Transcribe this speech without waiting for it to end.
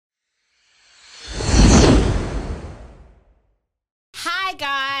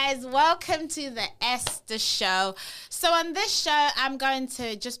guys, welcome to the ESTHER Show. So on this show, I'm going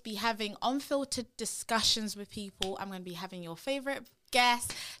to just be having unfiltered discussions with people. I'm going to be having your favorite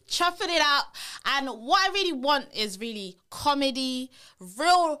guests, chopping it up. And what I really want is really comedy,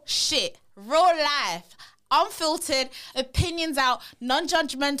 real shit, real life, unfiltered, opinions out,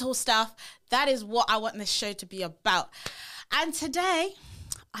 non-judgmental stuff. That is what I want this show to be about. And today,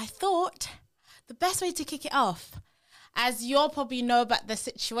 I thought the best way to kick it off, as you all probably know about the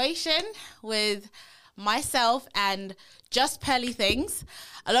situation with myself and JustPearlyThings,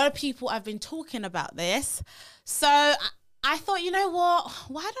 a lot of people have been talking about this. So I thought, you know what?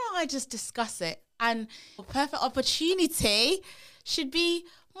 Why don't I just discuss it? And a perfect opportunity should be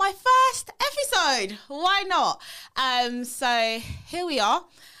my first episode. Why not? So here we are.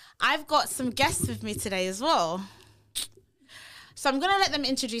 I've got some guests with me today as well. So I'm going to let them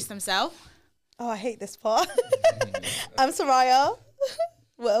introduce themselves. Oh, I hate this part. I'm Soraya.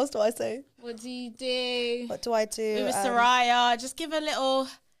 What else do I say? What do you do? What do I do? With Soraya, just give a little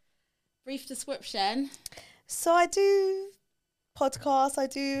brief description. So I do podcasts, I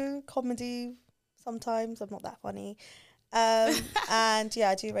do comedy sometimes. I'm not that funny. And yeah,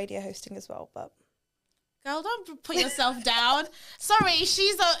 I do radio hosting as well. But girl, don't put yourself down. Sorry,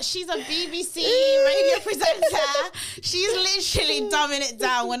 she's a BBC radio presenter. She's literally dumbing it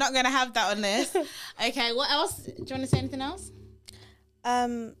down. We're not going to have that on this. Okay, what else? Do you want to say anything else?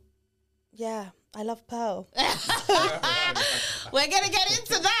 Yeah, I love Pearl. We're going to get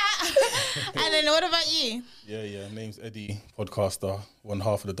into that. And then what about you? Yeah. Name's Eddie, podcaster, one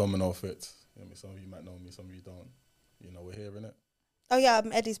half of the Domino Effect. You know, some of you might know me, some of you don't. You know, we're here, innit? Oh yeah,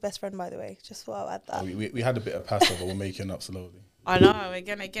 I'm Eddie's best friend, by the way. Just thought I'll add that. We had a bit of passover, but we're making up slowly. I know, we're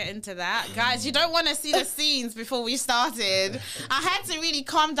going to get into that. Guys, you don't want to see the scenes before we started. I had to really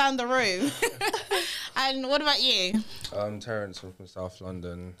calm down the room. And what about you? I'm Terence, I'm from South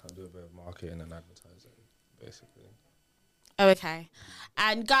London. I do a bit of marketing and advertising, basically. Okay.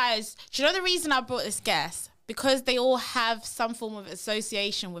 And guys, do you know the reason I brought this guest? Because they all have some form of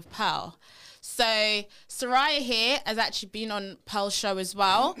association with Pearl. So Soraya here has actually been on Pearl's show as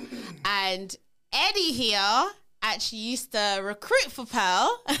well. And Eddie here actually used to recruit for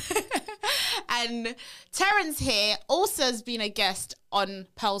Pearl. And Terence here also has been a guest on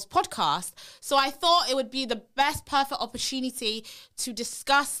Pearl's podcast. So I thought it would be the best perfect opportunity to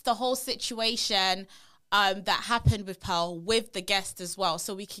discuss the whole situation that happened with Pearl with the guest as well.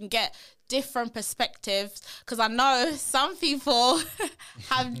 So we can get different perspectives, because I know some people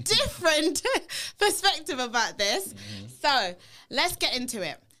have different perspective about this. So let's get into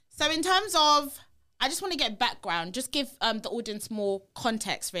it. So in terms of, I just want to get background, just give the audience more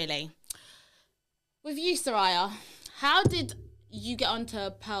context really. With you, Soraya, how did you get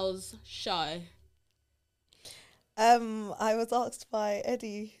onto Pearl's show? I was asked by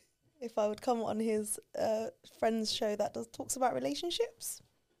Eddie if I would come on his friend's show that talks about relationships.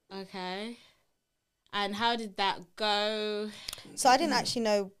 Okay. And how did that go? So I didn't actually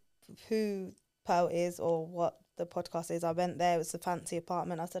know who Pearl is or what the podcast is. I went there, it was a fancy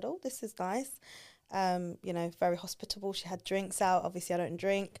apartment. I said, oh, this is nice. You know, very hospitable. She had drinks out. Obviously, I don't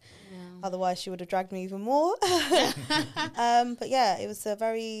drink. Yeah. Otherwise, she would have dragged me even more. But yeah, it was a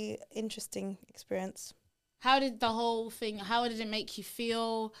very interesting experience. How did the whole thing, how did it make you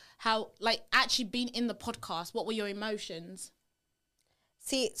feel? How, like, actually being in the podcast, what were your emotions?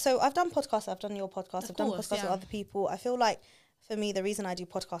 See, so I've done podcasts, I've done your podcast, I've done podcasts with other people. I feel like, for me, the reason I do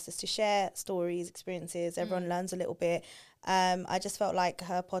podcasts is to share stories, experiences. Everyone learns a little bit. I just felt like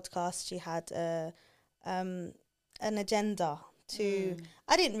her podcast, she had an agenda to...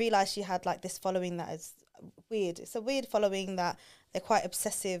 I didn't realise she had, like, this following that is weird. It's a weird following that they're quite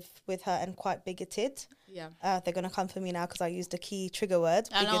obsessive with her and quite bigoted. Yeah. They're going to come for me now because I used a key trigger word,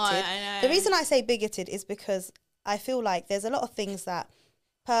 bigoted. I know. The reason I say bigoted is because I feel like there's a lot of things that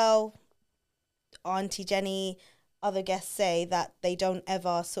Pearl, Auntie Jenny, other guests say that they don't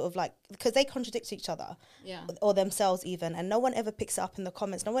ever sort of like, because they contradict each other or themselves even, and no one ever picks it up in the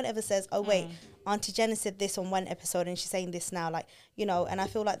comments. No one ever says, oh wait, Auntie Jenny said this on one episode and she's saying this now, like, you know. And I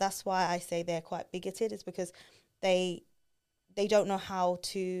feel like that's why I say they're quite bigoted, is because they don't know how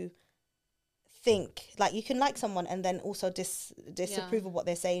to think. Like, you can like someone and then also disapprove of what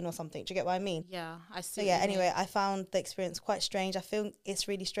they're saying or something. Do you get what I mean? Yeah, I see. So yeah, anyway, I found the experience quite strange. I feel it's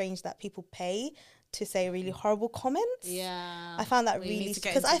really strange that people pay to say really horrible comments. Yeah. I found that really...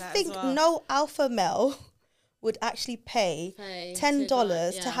 Because I think no alpha male would actually pay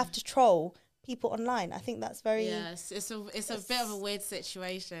 $10 to have to troll people online. I think that's very... Yes, it's a bit of a weird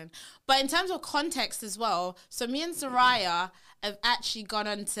situation. But in terms of context as well, so me and Soraya have actually gone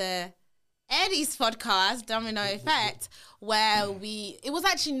on to Eddie's podcast, Domino Effect, where it was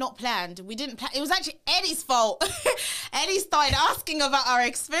actually not planned. We didn't plan. It was actually Eddie's fault. Eddie started asking about our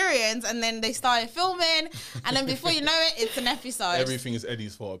experience, and then they started filming, and then before you know it, it's an episode. Everything is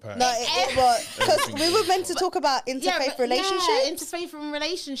Eddie's fault, apparently. No, it was because we were meant to talk about interfaith relationships. Yeah, interfaith and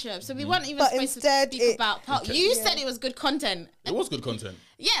relationships. So we weren't even supposed to speak about. You said it was good content. It was good content.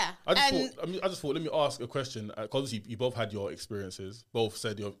 Yeah. I just thought, let me ask a question. Because obviously you both had your experiences. Both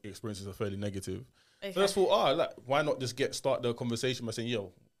said your experiences are fairly negative. Okay. So I just thought, why not just start the conversation by saying,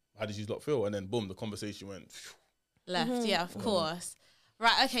 yo, how did you lot feel? And then boom, the conversation went left. Yeah, of course.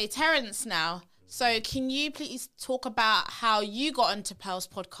 Right. Okay, Terence now. So can you please talk about how you got into Pearl's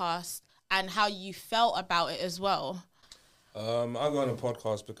podcast and how you felt about it as well? I got on a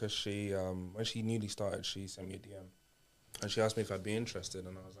podcast because she, when she newly started, she sent me a DM. And she asked me if I'd be interested,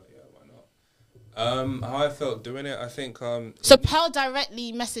 and I was like, yeah, why not? How I felt doing it, I think... so Pearl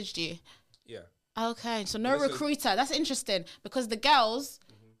directly messaged you? Yeah. Okay, so no recruiter. That's interesting, because the girls,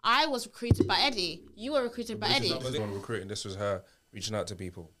 I was recruited by Eddie. You were recruited by Eddie. This wasn't recruiting, this was her reaching out to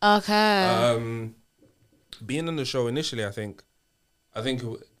people. Okay. Being on the show initially, I think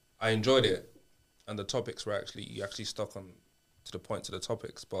I enjoyed it, and the topics were you actually stuck on to the point to the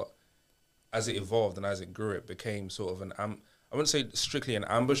topics, but as it evolved and as it grew, it became sort of I wouldn't say strictly an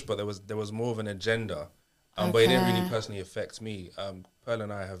ambush, but there was more of an agenda, but it didn't really personally affect me. Pearl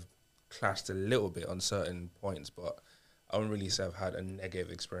and I have clashed a little bit on certain points, but I wouldn't really say I've had a negative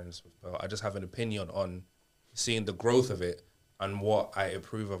experience with Pearl. I just have an opinion on seeing the growth of it and what I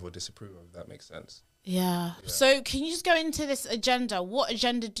approve of or disapprove of, if that makes sense. Yeah. So can you just go into this agenda? What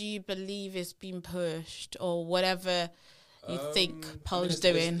agenda do you believe is being pushed, or whatever you think Pearl's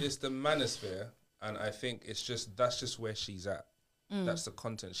doing? It's the manosphere, and I think that's just where she's at. That's the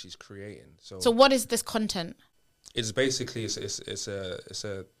content she's creating. So what is this content? It's basically it's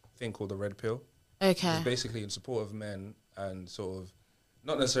a thing called the red pill. Okay. It's basically in support of men and sort of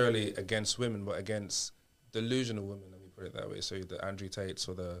not necessarily against women, but against delusional women. Let me put it that way. So the Andrew Tates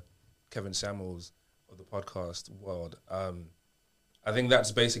or the Kevin Samuels of the podcast world. I think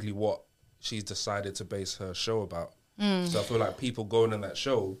that's basically what she's decided to base her show about. So I feel like people going on that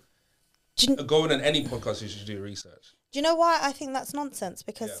show, going on any podcast, you should do research. Do you know why I think that's nonsense?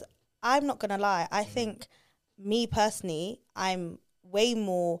 Because I'm not going to lie. I think, me personally, I'm way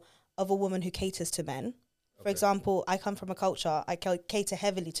more of a woman who caters to men. For example, I come from a culture, I cater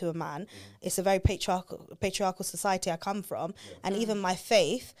heavily to a man. It's a very patriarchal society I come from. And even my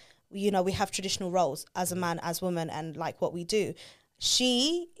faith, we have traditional roles as a man, as woman, and like what we do.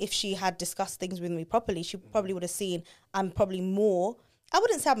 If she had discussed things with me properly, she probably would have seen I'm probably more, I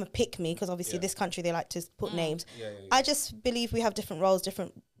wouldn't say I'm a pick-me, because obviously this country, they like to put names. I just believe we have different roles,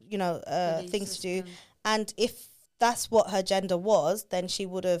 different, things to do. And if that's what her gender was, then she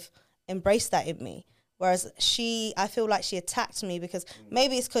would have embraced that in me. Whereas I feel like she attacked me because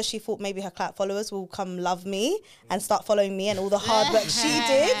maybe it's because she thought maybe her clout followers will come love me and start following me and all the hard work she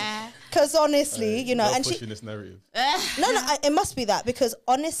did. Because honestly, and pushing this narrative. No, it must be that, because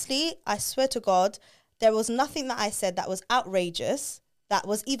honestly, I swear to God, there was nothing that I said that was outrageous, that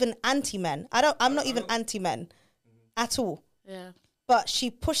was even anti-men. I'm not even anti-men at all. Yeah. But she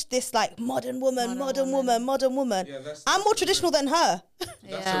pushed this like modern woman. Yeah, I'm more traditional than her.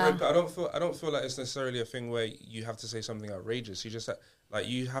 That's a red pill. I don't feel like it's necessarily a thing where you have to say something outrageous. You just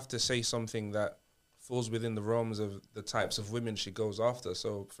you have to say something that falls within the realms of the types of women she goes after.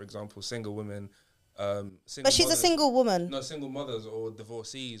 So, for example, single women. But she's a single woman. No, single mothers or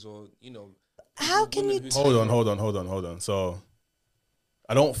divorcees or How can you? Hold on. So,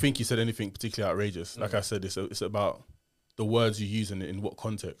 I don't think you said anything particularly outrageous. Like I said, it's about the words you use and in what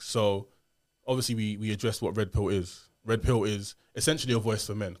context. So obviously we addressed what red pill is. Red pill is essentially a voice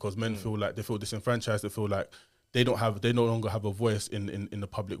for men, because men feel disenfranchised. They feel like they no longer have a voice in the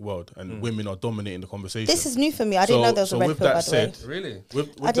public world, and women are dominating the conversation. This is new for me. I didn't know there was a red pill, by the way. Really?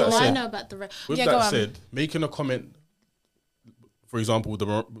 I know about the red. With that said, making a comment, for example,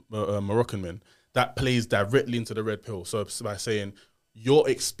 the Moroccan men, that plays directly into the red pill. So by saying your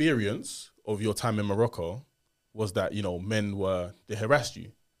experience of your time in Morocco was that, men they harassed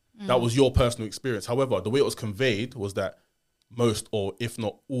you. That was your personal experience. However, the way it was conveyed was that most, or if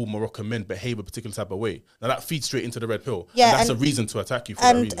not all, Moroccan men behave a particular type of way. Now that feeds straight into the red pill. Yeah, and that's a reason to attack you for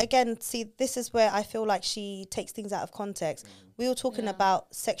that reason. And again, see, this is where I feel like she takes things out of context. We were talking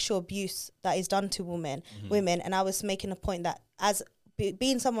about sexual abuse that is done to women, and I was making a point that as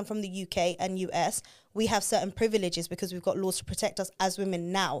being someone from the UK and US, we have certain privileges because we've got laws to protect us as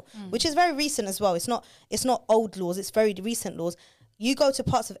women now, which is very recent as well. It's not old laws, it's very recent laws. You go to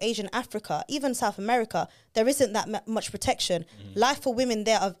parts of Asia and Africa, even South America, there isn't that much protection. Life for women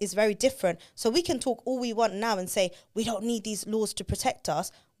there is very different. So we can talk all we want now and say, we don't need these laws to protect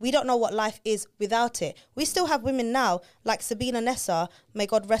us. We don't know what life is without it. We still have women now, like Sabina Nessa, may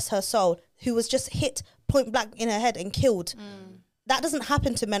God rest her soul, who was just hit point blank in her head and killed. That doesn't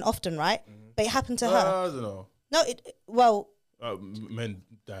happen to men often, right? But it happened to her. I don't know. No, men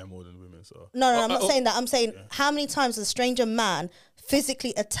die more than women, so. No, I'm not saying that. I'm saying how many times does a stranger man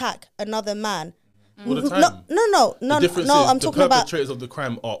physically attack another man? All the time. No. The difference is I'm the talking about perpetrators of the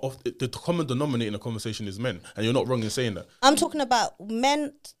crime are the common denominator in the conversation is men, and you're not wrong in saying that. I'm talking about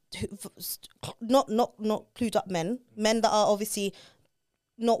men, not clued up men that are obviously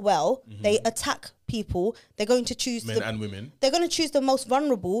not well. They attack people. They're going to choose men and women. They're going to choose the most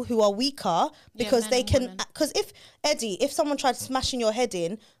vulnerable who are weaker because they can. Because if someone tried smashing your head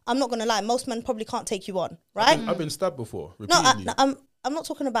in, I'm not going to lie, most men probably can't take you on, right? I've been stabbed before repeatedly. No, I'm not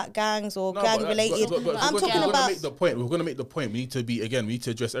talking about gangs or gang related. I'm talking about. We're going to make the point. We need to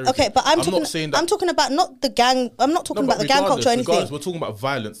address everything. Okay, but I'm not saying that. I'm talking about not the gang. I'm not talking about the gang culture or anything. We're talking about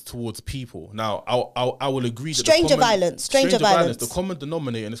violence towards people. Now, I will agree that stranger violence. The common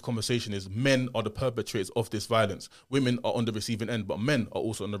denominator in this conversation is men are the perpetrators of this violence. Women are on the receiving end, but men are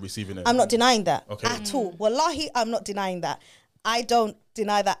also on the receiving end. I'm not denying that okay. at all. Wallahi, I'm not denying that. I don't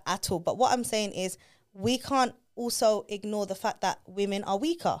deny that at all. But what I'm saying is we can't also ignore the fact that women are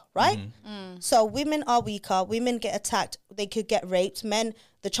weaker, right? So women are weaker, women get attacked, they could get raped. Men,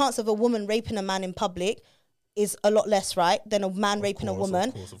 the chance of a woman raping a man in public is a lot less, right, than a man raping a woman.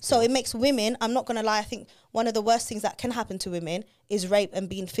 Of course. So it makes women, I'm not going to lie, I think one of the worst things that can happen to women is rape and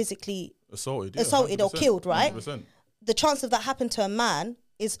being physically assaulted or killed, right? 100%. The chance of that happen to a man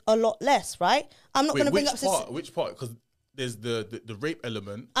is a lot less, right? I'm not going to bring up... Which part? Because there's the rape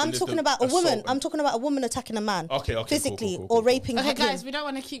element. I'm talking about a woman. I'm talking about a woman attacking a man. Okay. Physically or raping him. Okay, guys, we don't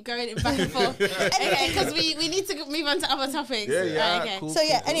want to keep going back and forth. Okay, because we need to move on to other topics. Yeah. Okay. Cool, so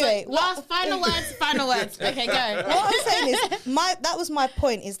anyway, final words. Okay, go. What I'm saying is, that was my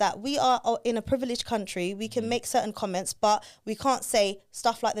point, is that we are in a privileged country. We can make certain comments, but we can't say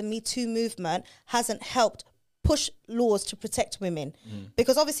stuff like the Me Too movement hasn't helped push laws to protect women,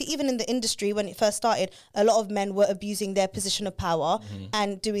 because obviously even in the industry when it first started, a lot of men were abusing their position of power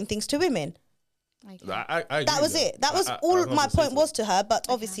and doing things to women. I agree that was it. That was all my point was to her, but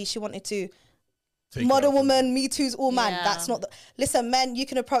obviously she wanted to modern woman, Me Too's all man. That's not listen, men, you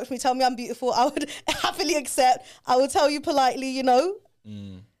can approach me, tell me I'm beautiful, I would happily accept. I will tell you politely,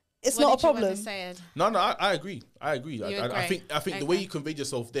 it's not a problem. No, I agree. I think the way you conveyed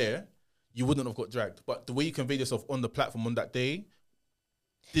yourself there, you wouldn't have got dragged. But the way you conveyed yourself on the platform on that day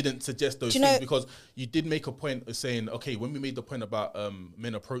didn't suggest those things, because you did make a point of saying, okay, when we made the point about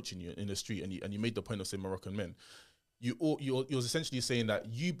men approaching you in the street, and you made the point of saying Moroccan men, you was essentially saying that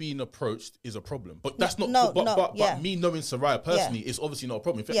you being approached is a problem. But that's not. But me knowing Soraya personally is obviously not a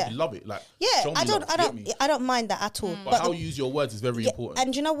problem. In fact, you love it. Like, I don't mind that at all. But how you use your words is very important.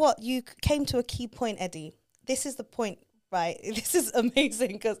 And you know what? You came to a key point, Eddie. This is the point, right? This is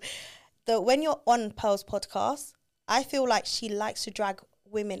amazing, because when you're on Pearl's podcast, I feel like she likes to drag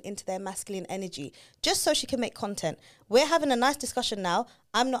women into their masculine energy just so she can make content. We're having a nice discussion now.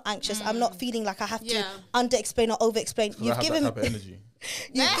 I'm not anxious. I'm not feeling like I have to under-explain or over-explain. You've given me energy.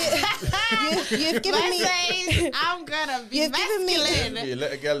 You've given me. I'm gonna be masculine.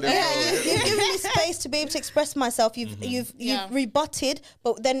 Let a girl you've given me space to be able to express myself. You've rebutted,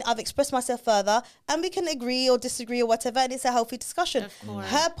 but then I've expressed myself further, and we can agree or disagree or whatever, and it's a healthy discussion.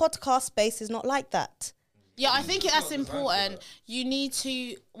 Her podcast space is not like that. Yeah, I think that's important. You need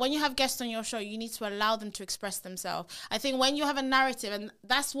to, when you have guests on your show, you need to allow them to express themselves. I think when you have a narrative, and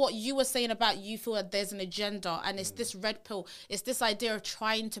that's what you were saying about, you feel that there's an agenda, and it's this red pill. It's this idea of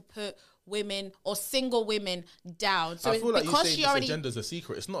trying to put women or single women down. So I feel like because you say this agenda's a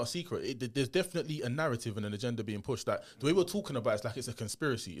secret. It's not a secret. There's definitely a narrative and an agenda being pushed. That the way we're talking about it's like it's a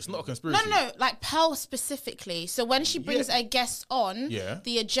conspiracy. It's not a conspiracy. No, like Pearl specifically. So when she brings a guest on,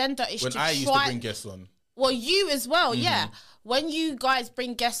 the agenda is when I used to bring guests on. Well, you as well, When you guys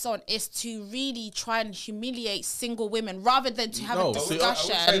bring guests on, is to really try and humiliate single women rather than to have a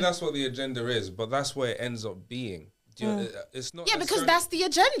discussion. I would say that's what the agenda is, but that's where it ends up being. It's not. Yeah, because that's the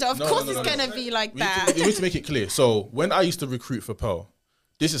agenda. Of course, it's going to be like that. We need to make it clear. So when I used to recruit for Pearl,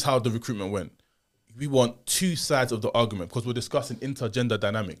 this is how the recruitment went. We want two sides of the argument, because we're discussing intergender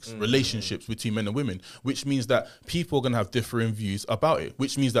dynamics, relationships between men and women, which means that people are going to have differing views about it,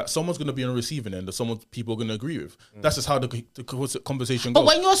 which means that someone's going to be on the receiving end and some people are going to agree with. That's just how the conversation goes. But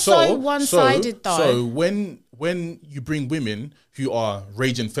when you're so one-sided, though. So when you bring women who are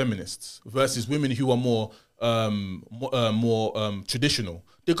raging feminists versus women who are more more traditional,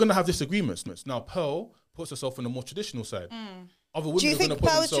 they're gonna have disagreements. Now, Pearl puts herself on the more traditional side. Other women Do you think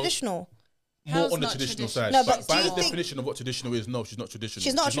Pearl is traditional? More Pearl's on the not traditional traditional. side. No, but but by do the you think- definition of what traditional is, no, she's not traditional.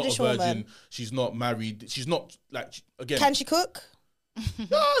 She's not a traditional virgin. woman. She's not married. She's not like again. Can she cook?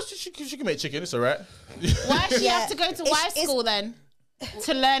 No, she can make chicken. It's alright. Why does she Yeah. have to go to It's- wife school then?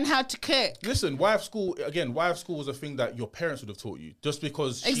 To learn how to cook. Listen, wife school was a thing that your parents would have taught you. Just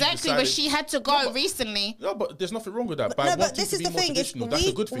because Exactly, but she had to go recently. No, but there's nothing wrong with that. By No, but wanting this to is be the more thing. If traditional, that's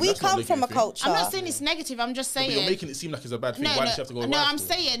a good thing. we That's not come from a negative thing. culture. I'm not saying it's negative. I'm just But saying. you're making it seem like it's a bad thing. No, Why does she have to go to no, wife I'm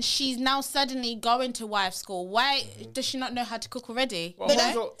school? saying she's now suddenly going to wife school. Why does she not know how to cook already? Well, But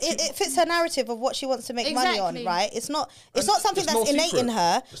why not- it fits her narrative of what she wants to make money on, Exactly. right? It's not And something it's that's no innate secret. in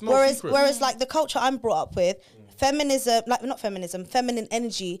her. It's no Whereas secret. whereas like the culture I'm brought up with, feminine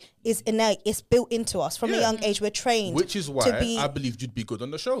energy is innate. It's built into us from a Yeah. young age. We're trained, Which is why to be. I believe you'd be good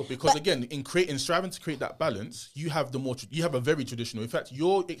on the show, because again, in striving to create that balance, you have a very traditional. In fact,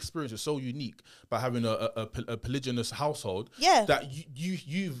 your experience is so unique by having a polygynous household. Yeah. That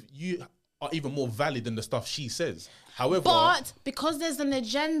you are even more valid than the stuff she says. However, But because there's an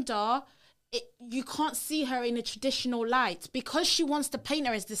agenda, you can't see her in a traditional light. Because she wants to paint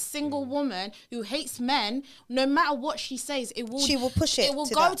her as this single woman who hates men, no matter what she says, she will push it. It will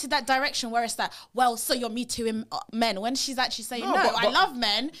go to that direction where it's like, well, so you're Me Too men. When she's actually saying, no, I love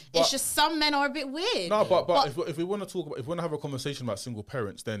men. It's just some men are a bit weird. No, but if we want to talk about, if we want to have a conversation about single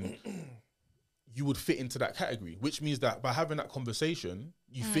parents, then you would fit into that category, which means that by having that conversation,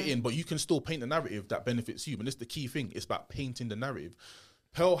 you fit in, but you can still paint a narrative that benefits you. And it's the key thing. It's about painting the narrative.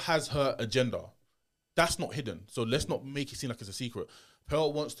 Pearl has her agenda. That's not hidden. So let's not make it seem like it's a secret.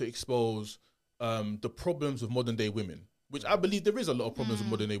 Pearl wants to expose the problems with modern day women, which I believe there is a lot of problems with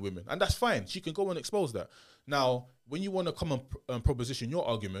modern day women. And that's fine. She can go and expose that. Now, when you want to come and proposition your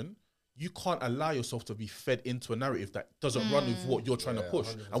argument, you can't allow yourself to be fed into a narrative that doesn't run with what you're trying to push.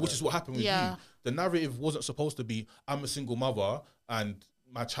 100%. And which is what happened with you. The narrative wasn't supposed to be, I'm a single mother and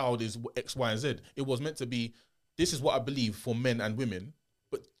my child is X, Y, and Z. It was meant to be, this is what I believe for men and women,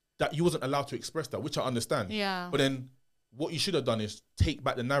 but that you wasn't allowed to express that, which I understand. Yeah. But then what you should have done is take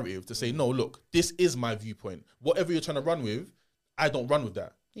back the narrative to say, no, look, this is my viewpoint. Whatever you're trying to run with, I don't run with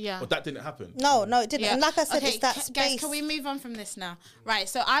that. Yeah. But that didn't happen. No, it didn't. Yeah. And like I said, it's that guys, space. can we move on from this now? Right.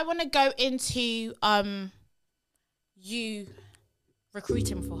 So I want to go into you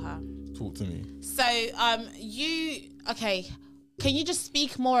recruiting for her. Talk to me. So can you just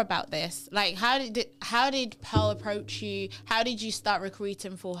speak more about this? Like, how did Pearl approach you? How did you start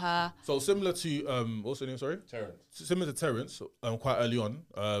recruiting for her? So similar to what's her name? Sorry, Terrence. Similar to Terrence. Quite early on.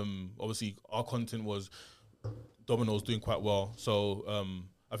 Obviously our content was Domino's doing quite well. So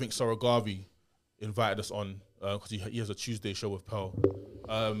I think Sarah Garvey invited us on because he has a Tuesday show with Pearl.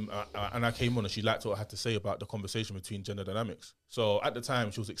 And I came on and she liked what I had to say about the conversation between gender dynamics. So at the time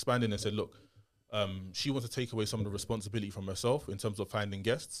she was expanding and said, look, she wants to take away some of the responsibility from herself in terms of finding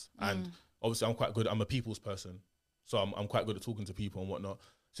guests. And obviously I'm a people's person. So I'm quite good at talking to people and whatnot.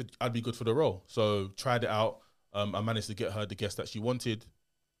 So I'd be good for the role. So tried it out. I managed to get her the guest that she wanted.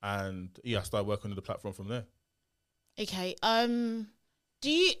 And I started working on the platform from there. Okay.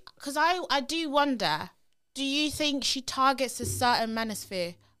 Because I do wonder, do you think she targets a certain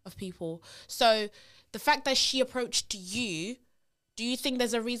manosphere of people? So the fact that she approached you, do you think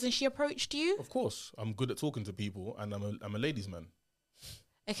there's a reason she approached you? Of course. I'm good at talking to people and I'm a ladies' man.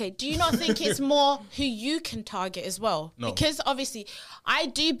 Okay, do you not think it's more who you can target as well? No. Because obviously, I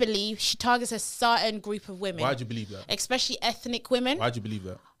do believe she targets a certain group of women. Why do you believe that? Especially ethnic women. Why do you believe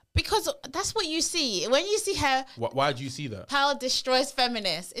that? Because that's what you see. When you see her, Why do you see that? Pearl destroys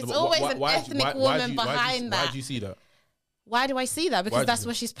feminists. It's always an ethnic woman behind that. Why do you see that? Why do I see that? Because that's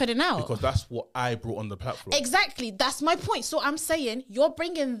what she's putting out. Because that's what I brought on the platform. Exactly. That's my point. So I'm saying you're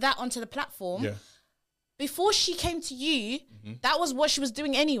bringing that onto the platform. Yeah. Before she came to you, that was what she was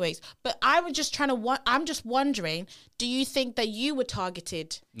doing anyways. But I was just I'm just wondering, do you think that you were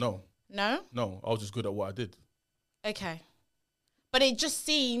targeted? No. No? No. I was just good at what I did. Okay. But it just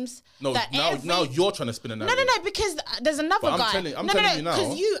seems that now you're trying to spin a narrative. No, because there's another But guy. I'm telling you now.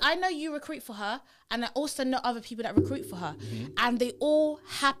 Because I know you recruit for her, and I also know other people that recruit for her, and they all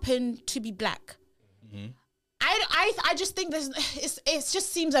happen to be black. I just think it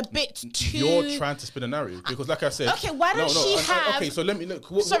just seems a bit too. You're trying to spin a narrative because, like I said. Okay, why don't she have? Okay, so let me look.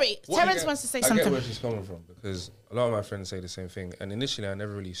 Terrence wants to say something. I get where she's coming from because a lot of my friends say the same thing, and initially I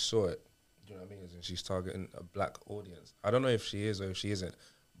never really saw it. Do you know what I mean? As in she's targeting a black audience. I don't know if she is or if she isn't,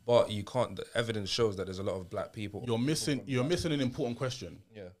 but you can't. The evidence shows that there's a lot of black people. You're missing an important question.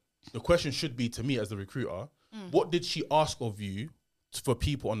 Yeah. The question should be to me as the recruiter: what did she ask of you for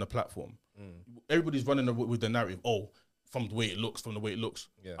people on the platform? everybody's running with the narrative. Oh, from the way it looks.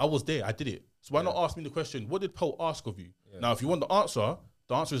 Yeah. I was there. I did it. So why not ask me the question? What did Pearl ask of you? Yeah. Now, if you want the answer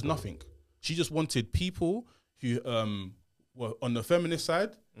is nothing. She just wanted people who were on the feminist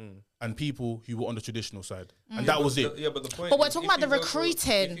side and people who were on the traditional side, and that was it. But the point. But we're talking about the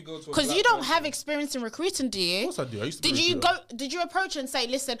recruiting, because you don't have experience in recruiting, do you? Of course I do. I used to Did you approach her and say,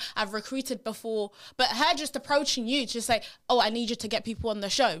 "Listen, I've recruited before," but her just approaching you to say, "Oh, I need you to get people on the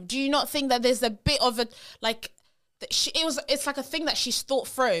show." Do you not think that there's a bit of a like? It's like a thing that she's thought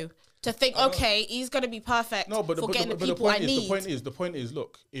through. To think, okay, he's gonna be perfect for getting the people I need. The point is,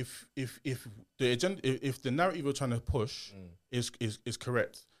 look, if the agenda, if the narrative you're trying to push is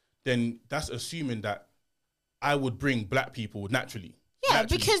correct, then that's assuming that I would bring black people naturally. Yeah,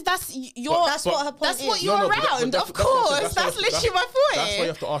 because that's what her point is. That's what you're around, of course. That's literally my point. That's why you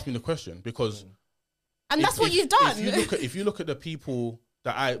have to ask me the question, because and that's what you've done. If you look at the people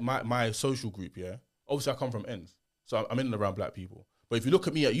that my social group, yeah, obviously I come from ends, so I'm in and around black people. But if you look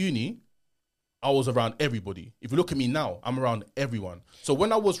at me at uni, I was around everybody. If you look at me now, I'm around everyone. So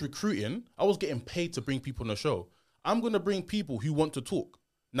when I was recruiting, I was getting paid to bring people on the show. I'm going to bring people who want to talk.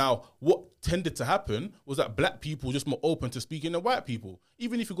 Now, what tended to happen was that black people were just more open to speaking than white people.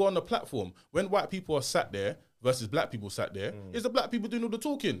 Even if you go on the platform, when white people are sat there versus black people sat there, it's the black people doing all the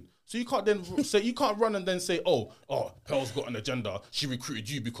talking. So you can't then say, you can't run and then say, oh, Pearl's got an agenda. She recruited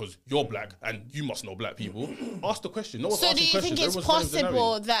you because you're black and you must know black people. Ask the question. No one's asking questions. So do you think it's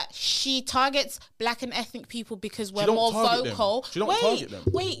possible that she targets black and ethnic people because we're more vocal? She don't target them.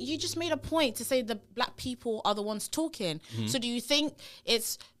 Wait, you just made a point to say the black people are the ones talking. So do you think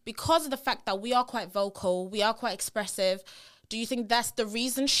it's because of the fact that we are quite vocal, we are quite expressive, do you think that's the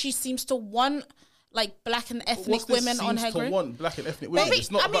reason she seems to want like black and ethnic women on her group? Want black and ethnic women.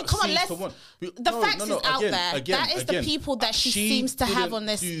 It's not about come on, the facts is out there. That is the people that she seems to have on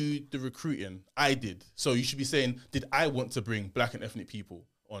this. Do the recruiting. I did. So you should be saying, did I want to bring black and ethnic people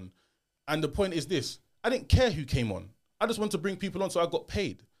on? And the point is this: I didn't care who came on. I just want to bring people on, so I got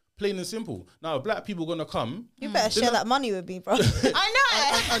paid. Plain and simple. Now, if black people are gonna come, you better share that money with me, bro. I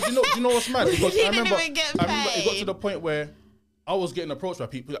know. And do you know what's mad? Because I remember it got to the point where I was getting approached by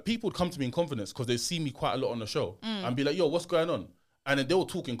people. Like, people would come to me in confidence because they see me quite a lot on the show and be like, yo, what's going on? And then they will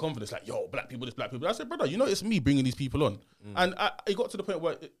talk in confidence like, yo, black people, this, black people. I said, brother, you know it's me bringing these people on. And it got to the point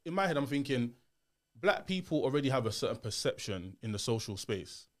where in my head I'm thinking, black people already have a certain perception in the social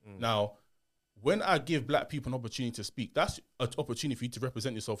space. Now, when I give black people an opportunity to speak, that's an opportunity for you to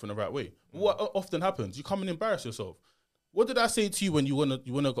represent yourself in the right way. What often happens, you come and embarrass yourself. What did I say to you when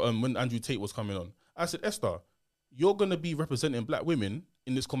when Andrew Tate was coming on? I said, Esther, you're going to be representing black women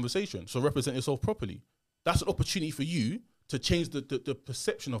in this conversation, so represent yourself properly. That's an opportunity for you to change the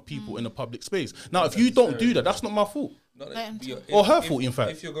perception of people in the public space. Now, if you don't do that, that's not my fault. Or her fault, in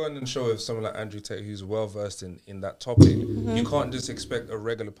fact. If you're going on a show with someone like Andrew Tate, who's well versed in that topic, you can't just expect a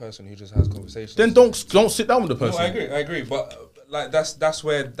regular person who just has conversations. Then don't sit down with the person. No, I agree. But like that's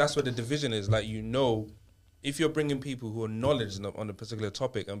where the division is. Like, you know, if you're bringing people who are knowledgeable on a particular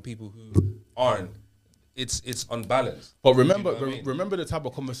topic and people who aren't, it's unbalanced. But remember, remember the type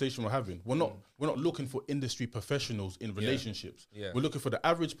of conversation we're having. We're not looking for industry professionals in relationships. Yeah. We're looking for the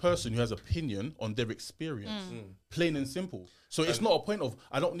average person who has opinion on their experience. Plain and simple. So it's not a point of,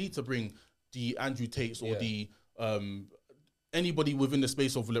 I don't need to bring the Andrew Tates or the anybody within the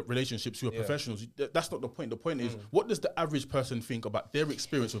space of relationships who are professionals. That's not the point. The point is, what does the average person think about their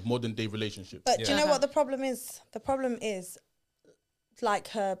experience with modern day relationships? But do you know what the problem is? The problem is, like,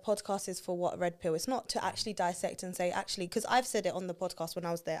 her podcast is for what, Red Pill. It's not to actually dissect and say, actually, because I've said it on the podcast when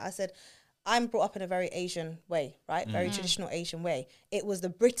I was there. I said, I'm brought up in a very Asian way, right? Very traditional Asian way. It was the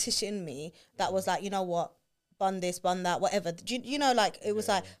British in me that was like, you know what? Bun this, bun that, whatever. You know, like, it was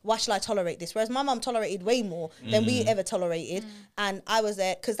like, why shall I tolerate this? Whereas my mum tolerated way more than we ever tolerated. And I was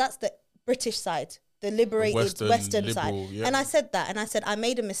there, because that's the British side, the liberated Western liberal side. Yeah. And I said that, and I said, I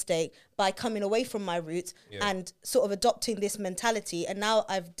made a mistake by coming away from my roots and sort of adopting this mentality. And now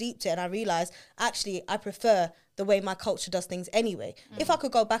I've deeped it and I realised, actually, I prefer the way my culture does things anyway. If I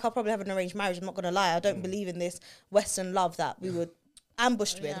could go back, I'll probably have an arranged marriage. I'm not going to lie. I don't believe in this Western love that we were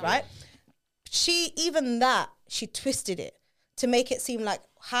ambushed with, right? She twisted it to make it seem like,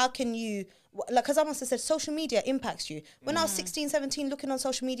 how can you, like, because I must have said social media impacts you. When I was 16, 17, looking on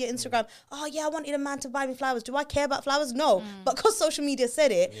social media, Instagram, oh yeah, I wanted a man to buy me flowers. Do I care about flowers? No. But because social media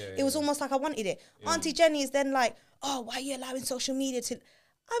said it, it was almost like I wanted it. Auntie Jenny is then like, oh, why are you allowing social media to...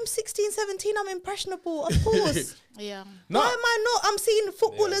 I'm 16, 17, I'm impressionable, of course. Why am I not? I'm seeing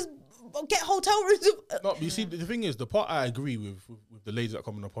footballers get hotel rooms. No, you see, the thing is, the part I agree with the ladies that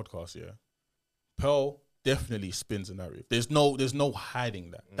come on the podcast, Pearl definitely spins the narrative. There's no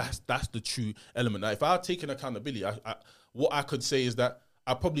hiding that. That's the true element. Now, if I had taken accountability, what I could say is that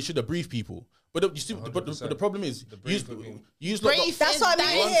I probably should have briefed people. But you see, but the problem is, use that's what I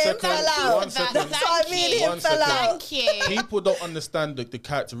mean. Here fell out. That's what I mean. Here fell out. Thank you. People don't understand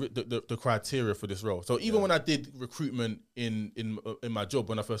the criteria for this role. So even when I did recruitment in my job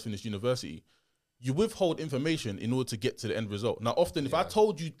when I first finished university, you withhold information in order to get to the end result. Now, often, if I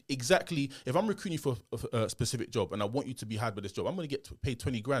told you exactly, if I'm recruiting you for a specific job and I want you to be hired by this job, I'm going to get paid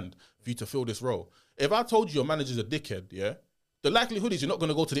 20 grand for you to fill this role. If I told you your manager's a dickhead, the likelihood is you're not going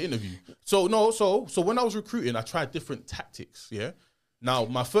to go to the interview. So when I was recruiting, I tried different tactics. Now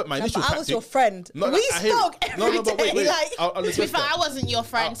my initial tactic. I was your friend. We spoke every day. But wait. I'll To be fair, I wasn't your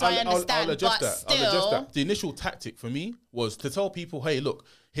friend, so I understand. I'll adjust that. Still, I'll adjust that. The initial tactic for me was to tell people, hey, look,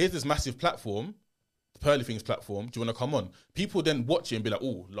 here's this massive platform, the Pearly Things platform. Do you want to come on? People then watch it and be like,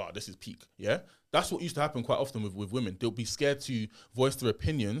 oh, Lord, this is peak. That's what used to happen quite often with women. They'll be scared to voice their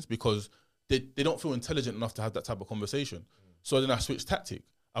opinions because they don't feel intelligent enough to have that type of conversation. So then I switched tactic.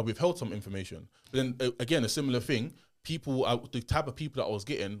 I withheld some information. But then again, a similar thing. The type of people that I was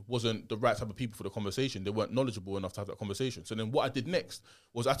getting wasn't the right type of people for the conversation. They weren't knowledgeable enough to have that conversation. So then what I did next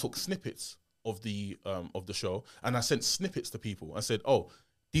was I took snippets of the show and I sent snippets to people. I said, oh,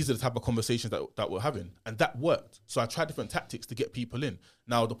 these are the type of conversations that we're having. And that worked. So I tried different tactics to get people in.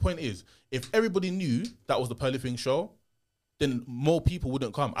 Now, the point is, if everybody knew that was the Pearly Things show, then more people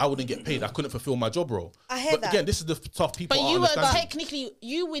wouldn't come. I wouldn't get paid. I couldn't fulfill my job role. I hear that. Again, this is the stuff people But are you were understanding. technically,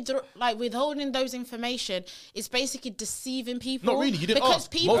 withholding those information is basically deceiving people. Not really. You didn't because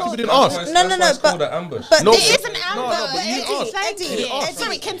ask. people. Most people didn't ask. No. Called an ambush. But No, It is an ambush. but you asked. Eddie,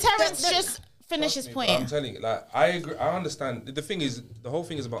 Sorry, can Terrence just finish his point? I'm telling you, I agree. I understand. The thing is, the whole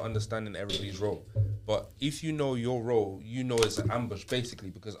thing is about understanding everybody's role. But if you know your role, you know it's an ambush,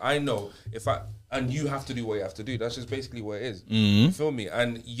 basically, because I know and you have to do what you have to do. That's just basically what it is. You feel me?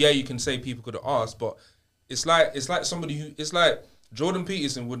 And you can say people could have asked, but it's like somebody it's like Jordan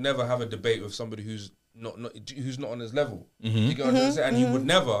Peterson would never have a debate with somebody who's not on his level. You get what I'm saying? And he would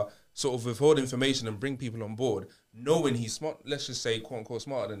never sort of withhold information and bring people on board, knowing he's smart. Let's just say, quote unquote,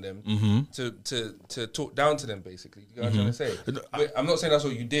 smarter than them, to talk down to them, basically. You know what I'm trying to say? But I'm not saying that's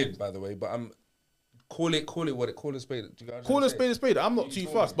what you did, by the way, but call it a spade. Call a spade. I'm not too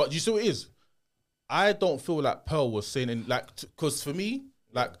fast, but you see what it is. I don't feel like Pearl was saying because for me,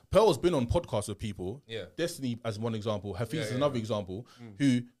 like Pearl's been on podcasts with people. Destiny as one example, Hafiz is another example.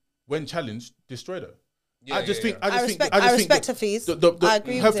 Who, when challenged, destroyed her. I respect Hafiz. I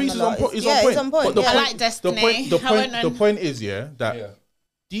agree with him a lot. He's on point. I like Destiny. The point is, that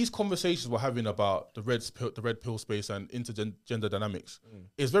these conversations we're having about the red pill space and intergender dynamics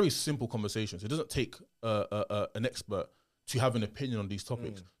is very simple conversations. It doesn't take an expert to have an opinion on these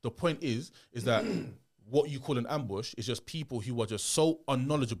topics. The point is that what you call an ambush is just people who are just so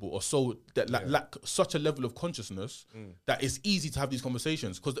unknowledgeable or so that lack such a level of consciousness that it's easy to have these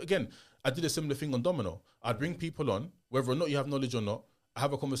conversations. Because again, I did a similar thing on Domino. I'd bring people on, whether or not you have knowledge or not, I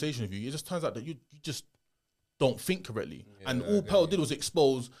have a conversation with you. It just turns out that you just don't think correctly. And all Pearl did was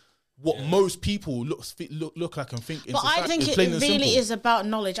expose what most people look like and think in but society. I think it really is about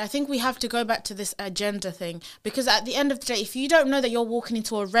knowledge. I think we have to go back to this agenda thing, because at the end of the day, if you don't know that you're walking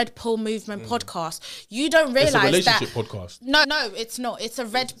into a red pill movement podcast, you don't realize that. It's a relationship podcast. No, it's not. It's a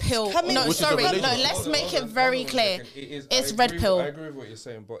red pill. Let's make it very clear. It's red pill. I agree with what you're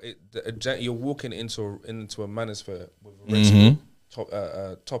saying, but you're walking into a manosphere with a red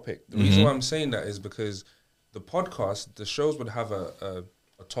pill topic. The reason why I'm saying that is because the shows would have a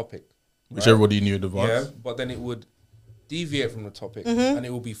topic, which everybody knew in advance. But then it would deviate from the topic and it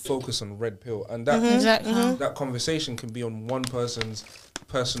will be focused on red pill, and that conversation can be on one person's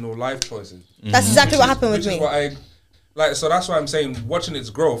personal life choices. That's exactly what happened with me. So that's why I'm saying, watching its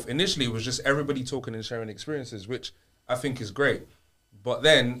growth, initially it was just everybody talking and sharing experiences, which I think is great, but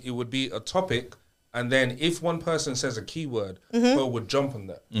then it would be a topic, and then if one person says a keyword, Pearl would jump on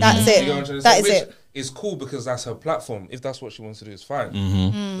that. That's it. That is it. It's cool because that's her platform. If that's what she wants to do, it's fine.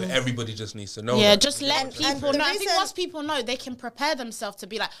 But everybody just needs to know. Yeah, that. just let people know. I think once people know, they can prepare themselves to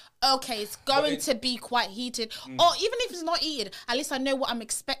be like, okay, it's going to be quite heated. Or even if it's not heated, at least I know what I'm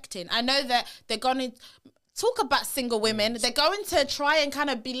expecting. I know that they're going to talk about single women. They're going to try and kind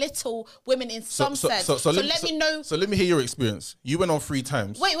of belittle women in some sense. So let me know. So let me hear your experience. You went on 3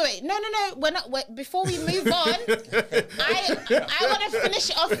 times. Wait. No. Before we move on, I want to finish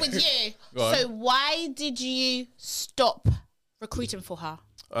it off with you. So why did you stop recruiting for her?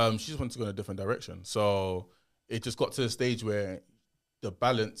 She just wanted to go in a different direction. So it just got to the stage where the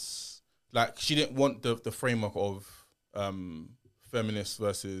balance, like she didn't want the framework of feminist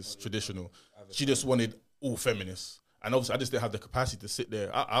versus traditional. She just wanted all feminists. And obviously, I just didn't have the capacity to sit there.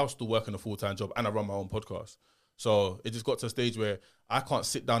 I was still working a full-time job and I run my own podcast. So it just got to a stage where I can't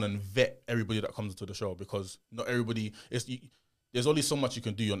sit down and vet everybody that comes into the show because not everybody... There's only so much you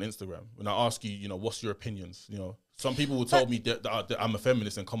can do on Instagram. When I ask you, what's your opinions? Some people will tell me that I'm a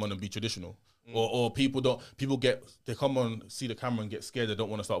feminist and come on and be traditional. Or people they come on, see the camera and get scared. They don't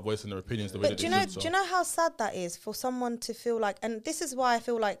want to start voicing their opinions the way that they should. Do you know how sad that is for someone to feel like, and this is why I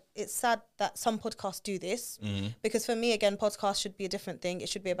feel like it's sad that some podcasts do this, because for me, again, podcasts should be a different thing. It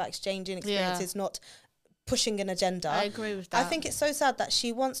should be about exchanging experiences, not pushing an agenda. I agree with that. I think it's so sad that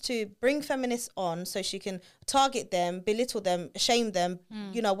she wants to bring feminists on so she can target them, belittle them, shame them,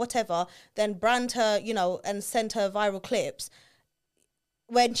 whatever, then brand her, and send her viral clips.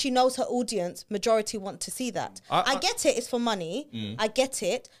 When she knows her audience, majority want to see that. I get it, it's for money. I get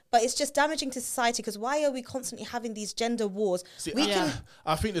it, but it's just damaging to society because why are we constantly having these gender wars? See,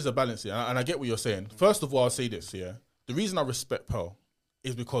 I think there's a balance here, and I get what you're saying. First of all, I'll say this, the reason I respect Pearl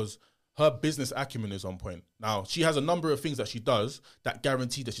is because her business acumen is on point. Now, she has a number of things that she does that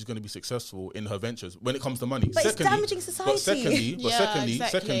guarantee that she's going to be successful in her ventures when it comes to money. But it's damaging society.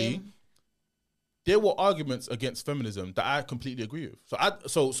 Secondly, there were arguments against feminism that I completely agree with.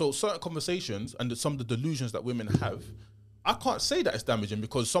 So certain conversations and some of the delusions that women have, I can't say that it's damaging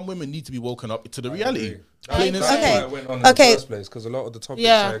because some women need to be woken up to the reality. Plain and simple. That's why I went on in the first place, because a lot of the topics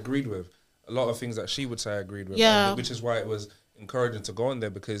I agreed with. A lot of things that she would say I agreed with. Yeah. Which is why it was encouraging to go on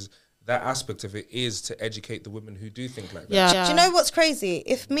there, because that aspect of it is to educate the women who do think like that. Yeah. Do you know what's crazy?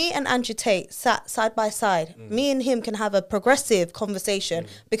 If me and Andrew Tate sat side by side, me and him can have a progressive conversation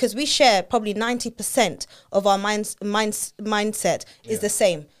because we share probably 90% of our mindset is the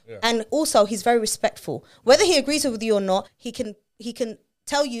same. Yeah. And also he's very respectful. Whether he agrees with you or not, he can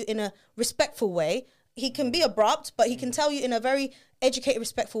tell you in a respectful way. He can be abrupt, but he can tell you in a very educated,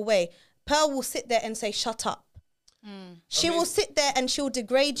 respectful way. Pearl will sit there and say, shut up. She will sit there and she'll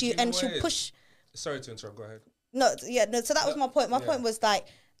degrade you and she'll push. Sorry to interrupt. Go ahead. No. So that was my point. My point was like,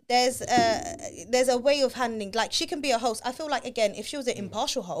 there's a way of handling. Like she can be a host. I feel like again, if she was an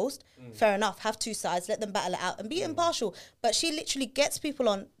impartial host, fair enough. Have two sides, let them battle it out and be impartial. But she literally gets people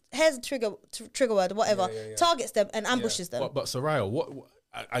on. Here's a trigger word, whatever. Targets them and ambushes them. But Soraya,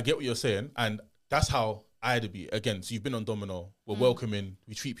 I get what you're saying, and that's how I'd be. Again, so you've been on Domino. We're welcoming.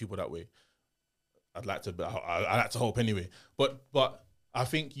 We treat people that way. I'd like to hope anyway. But I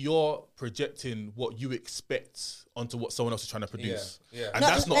think you're projecting what you expect onto what someone else is trying to produce. Yeah. And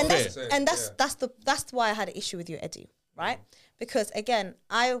that's not fair. That's why I had an issue with you, Eddie, right? Because again,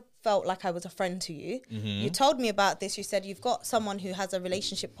 I felt like I was a friend to you. You told me about this. You said you've got someone who has a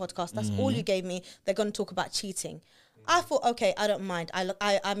relationship podcast. That's all you gave me. They're going to talk about cheating. I thought, okay, I don't mind.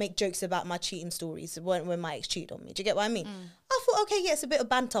 I make jokes about my cheating stories when my ex cheated on me. Do you get what I mean? I thought, okay, yeah, it's a bit of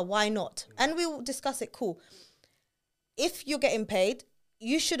banter. Why not? And we will discuss it. Cool. If you're getting paid,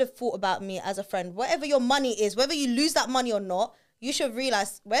 you should have thought about me as a friend. Whatever your money is, whether you lose that money or not, you should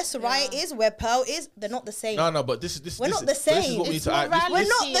realize where Soraya is, where Pearl is. They're not the same. No, but this we're not the same. This is what we need to iron. We're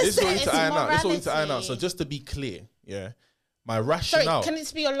not the same. This is what we need to iron out. This is what we need to iron out. So just to be clear, my rationale. Sorry, can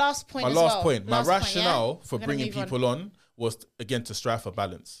this be your last point? My last point. My rationale for bringing people on was again to strive for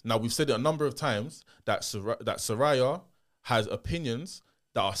balance. Now we've said it a number of times that Soraya has opinions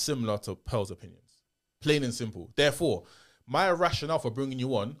that are similar to Pearl's opinions, plain and simple. Therefore, my rationale for bringing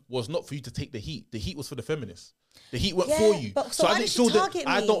you on was not for you to take the heat. The heat was for the feminists. The heat went for you. But so I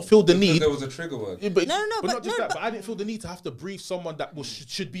don't feel the need. There was a trigger word. But not just that. But I didn't feel the need to have to brief someone that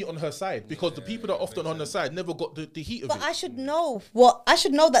should be on her side because the people that are often on her side never got the heat of it. But I should know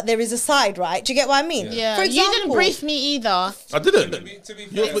that there is a side, right? Do you get what I mean? Yeah. For example, you didn't brief me either. I didn't. To be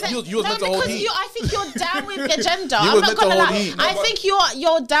you was meant to hold heat. I think you're down with the agenda. I'm not gonna lie. I think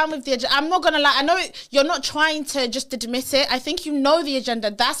you're down with the agenda. I'm not gonna lie. I know you're not trying to just admit it. I think you know the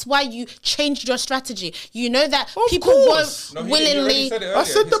agenda. That's why you changed your strategy. You know that people won't willingly. I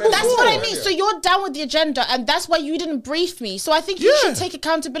said that before. That's what I mean. So you're down with the agenda, and that's why you didn't brief me. So I think you should take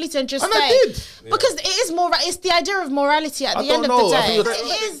accountability and just say. I did. Because it is moral. It's the idea of morality at the end of the day. It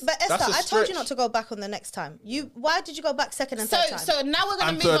is. But Esther, I told you not to go back on the next time. Why did you go back second and third time? So now we're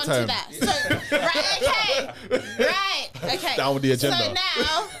going to move on to that. So okay. Down with the agenda. So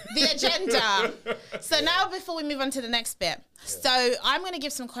now the agenda. So now before we move on to the next bit, so I'm going to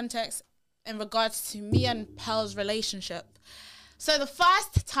give some context in regards to me and Pearl's relationship. So the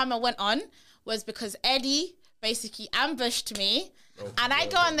first time I went on was because Eddie basically ambushed me. And I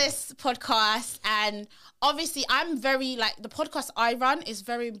go on this podcast and obviously I'm very the podcast I run is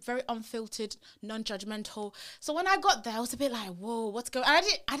very, very unfiltered, non-judgmental. So when I got there, I was a bit like, whoa, what's going on?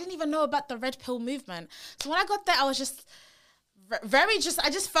 I didn't even know about the red pill movement. So when I got there, I was just very I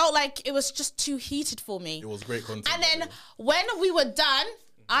just felt like it was just too heated for me. It was great content. And then when we were done,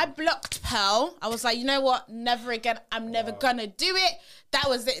 I blocked Pearl. I was like, you know what? Never again. I'm never gonna do it. That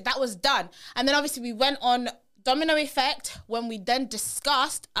was it. That was done. And then obviously we went on Domino Effect when we then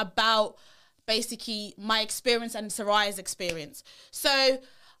discussed about basically my experience and Saraya's experience. So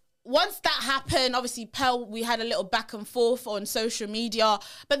once that happened, obviously Pearl, we had a little back and forth on social media,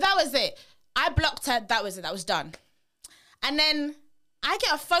 but that was it. I blocked her. That was it. That was done. And then I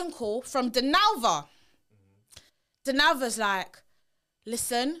get a phone call from Denalva. Denalva's like,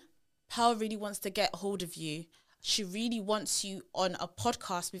 listen, Pearl really wants to get hold of you. She really wants you on a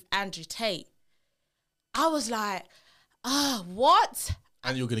podcast with Andrew Tate. I was like, what?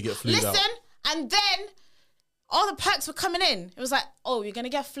 And you're going to get flown out. Listen, and then all the perks were coming in. It was like, oh, you're going to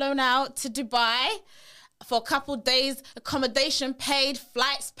get flown out to Dubai for a couple of days, accommodation paid,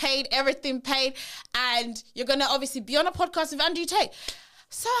 flights paid, everything paid, and you're going to obviously be on a podcast with Andrew Tate.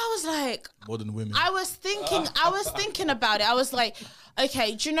 So I was like, Modern Women. I was thinking about it. I was like,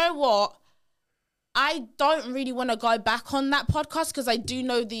 okay, do you know what? I don't really want to go back on that podcast because I do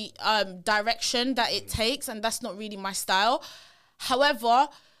know the direction that it takes, and that's not really my style. However,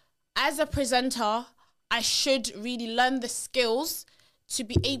 as a presenter, I should really learn the skills to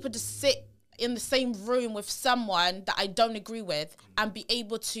be able to sit in the same room with someone that I don't agree with and be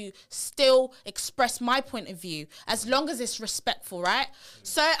able to still express my point of view as long as it's respectful, right?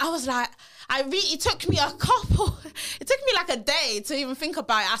 So I was like, it took me like a day to even think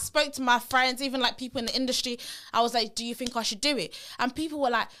about it. I spoke to my friends, even like people in the industry. I was like, do you think I should do it? And people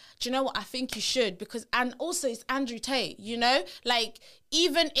were like, do you know what? I think you should, because, and also it's Andrew Tate, you know? Like,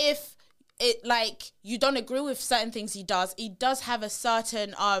 even if it, like, you don't agree with certain things he does have a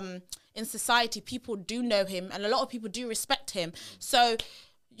certain, in society, people do know him and a lot of people do respect him. So,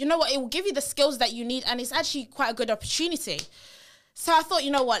 you know what? It will give you the skills that you need, and it's actually quite a good opportunity. So I thought,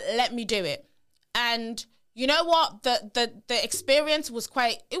 you know what? Let me do it. And you know what? The experience was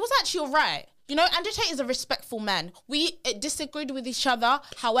it was actually all right. You know, Andrew Tate is a respectful man. We disagreed with each other.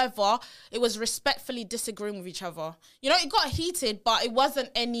 However, it was respectfully disagreeing with each other. You know, it got heated, but it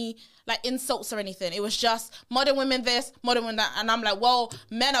wasn't any like insults or anything. It was just modern women this, modern women that. And I'm like, well,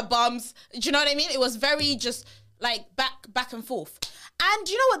 men are bums. Do you know what I mean? It was very just like back and forth. And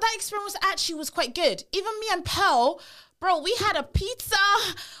you know what? That experience actually was quite good. Even me and Pearl, bro, we had a pizza,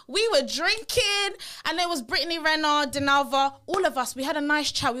 we were drinking, and there was Brittany Renner, Denalva, all of us. We had a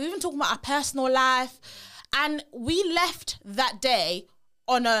nice chat. We were even talking about our personal life. And we left that day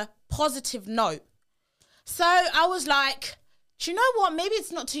on a positive note. So I was like, do you know what? Maybe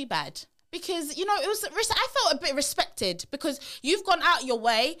it's not too bad. Because, you know, I felt a bit respected because you've gone out your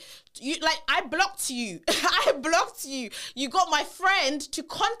way. I blocked you. You got my friend to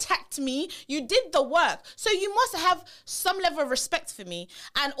contact me. You did the work. So you must have some level of respect for me.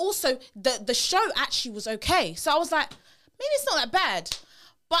 And also, the show actually was okay. So I was like, maybe it's not that bad.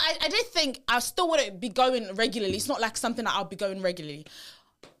 But I did think I still wouldn't be going regularly. It's not like something that I'll be going regularly.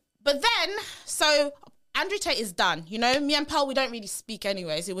 But then, so Andrew Tate is done. You know, me and Pearl, we don't really speak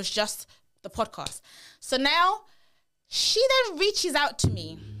anyways. It was just the podcast. So now she then reaches out to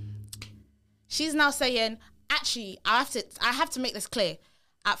me. She's now saying, actually, I have to make this clear.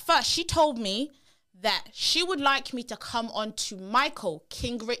 At first, she told me that she would like me to come on to Michael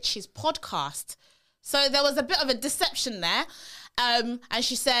King Rich's podcast. So there was a bit of a deception there. And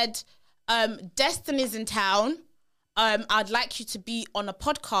she said, Destiny's in town. I'd like you to be on a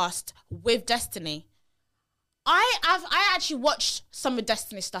podcast with Destiny. I actually watched some of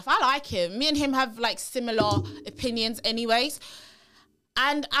Destiny's stuff. I like him. Me and him have like similar opinions anyways.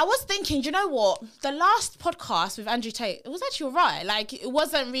 And I was thinking, you know what? The last podcast with Andrew Tate, it was actually all right. Like, it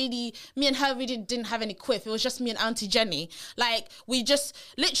wasn't really, me and her really didn't have any quiff. It was just me and Auntie Jenny. Like, we just,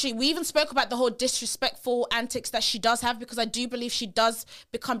 literally, we even spoke about the whole disrespectful antics that she does have, because I do believe she does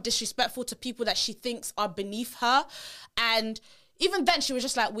become disrespectful to people that she thinks are beneath her. And even then, she was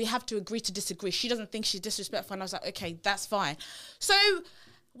just like, we have to agree to disagree. She doesn't think she's disrespectful. And I was like, okay, that's fine. So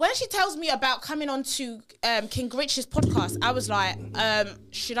when she tells me about coming on to King Rich's podcast, I was like,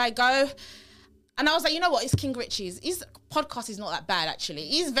 should I go? And I was like, you know what? It's King Rich's. His podcast is not that bad, actually.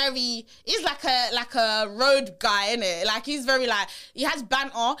 He's like a road guy, innit? Like, he's very like, he has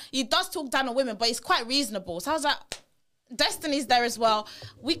banter. He does talk down on women, but he's quite reasonable. So I was like, Destiny's there as well.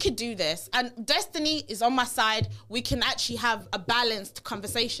 We could do this. And Destiny is on my side. We can actually have a balanced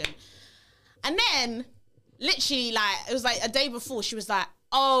conversation. And then, literally, like, it was like a day before, she was like,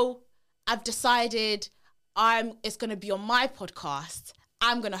 oh, I've decided it's going to be on my podcast.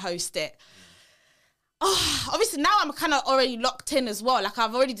 I'm going to host it. Oh, obviously, now I'm kind of already locked in as well. Like,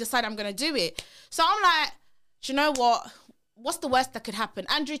 I've already decided I'm going to do it. So I'm like, do you know what? what's the worst that could happen?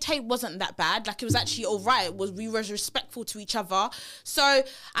 Andrew Tate wasn't that bad. Like, it was actually all right. We were respectful to each other. So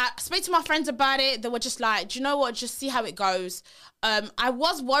I spoke to my friends about it. They were just like, do you know what? Just see how it goes. I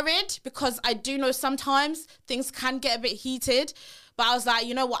was worried because I do know sometimes things can get a bit heated. But I was like,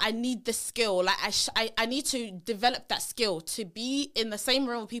 you know what? I need this skill. Like, I need to develop that skill to be in the same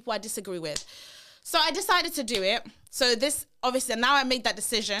room with people I disagree with. So I decided to do it. So this, obviously, now I made that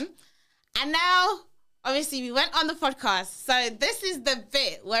decision. And now, obviously, we went on the podcast. So this is the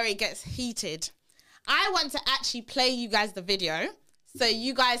bit where it gets heated. I want to actually play you guys the video so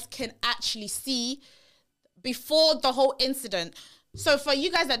you guys can actually see before the whole incident. So for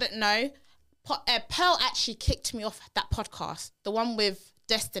you guys that don't know, Pearl actually kicked me off that podcast, the one with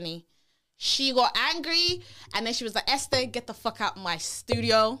Destiny. She got angry and then she was like, Esther, get the fuck out of my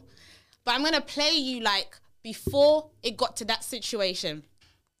studio. But I'm going to play you like before it got to that situation.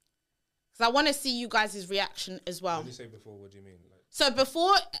 Because I want to see you guys' reaction as well. When you say before, what do you mean? Like, so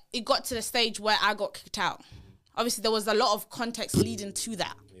before it got to the stage where I got kicked out, obviously there was a lot of context leading to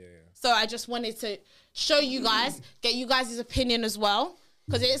that. yeah. So I just wanted to show you guys, get you guys' opinion as well.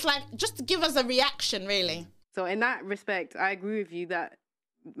 Because it's like, just to give us a reaction, really. So in that respect, I agree with you that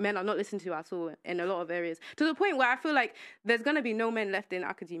men are not listened to at all in a lot of areas. To the point where I feel like there's going to be no men left in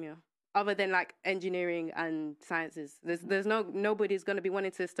academia other than like engineering and sciences. There's nobody's going to be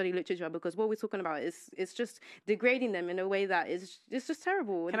wanting to study literature because what we're talking about is it's just degrading them in a way that is it's just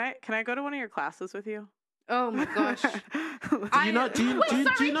terrible. Can I go to one of your classes with you? Oh my gosh. Do you not? Can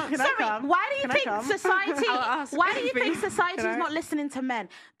I come? Why do you think society? Why do you think society is Can I- not listening to men?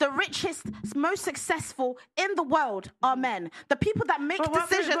 The richest, most successful in the world are men. The people that make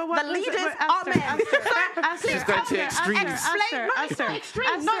decisions, the leaders are men. She's going to extremes.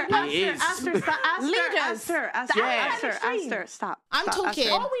 Esther, stop. I'm talking.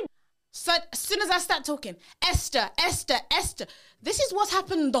 So as soon as I start talking, Esther. This is what's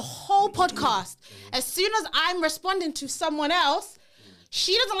happened the whole podcast. As soon as I'm responding to someone else,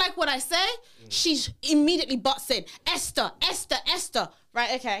 she doesn't like what I say. She's immediately butts in. Esther.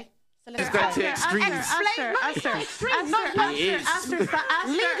 Right, okay. So let's It's going to extremes. Esther,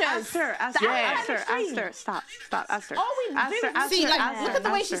 stop, Esther. See, like, look at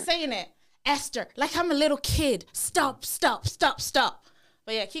the way she's saying it. Esther, like I'm a little kid. Stop.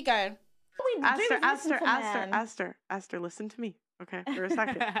 But yeah, keep going. Esther, listen to me, okay, for a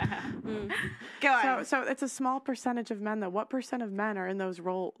second. Go on. So it's a small percentage of men, though. What percent of men are in those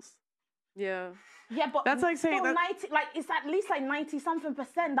roles? Yeah. Yeah, but That's like saying that- 90, like it's at least like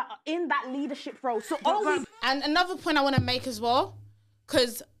 90-something% that are in that leadership role. So And another point I want to make as well,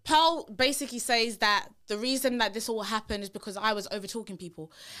 because Pearl basically says that the reason that this all happened is because I was over-talking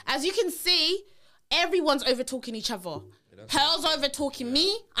people. As you can see, everyone's over-talking each other. Pearl's over-talking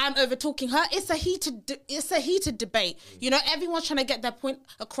me, I'm over-talking her. It's a heated debate. You know, everyone's trying to get their point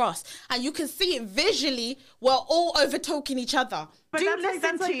across. And you can see it visually, we're all over-talking each other. But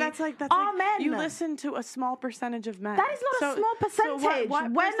that's like men. You listen to a small percentage of men. That is not a small percentage.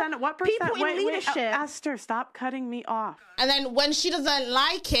 What percent? People in leadership. Esther, stop cutting me off. And then when she doesn't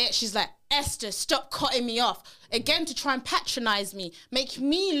like it, she's like, Esther, stop cutting me off. Again, to try and patronize me, make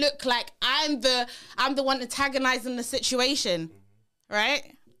me look like I'm the one antagonizing the situation,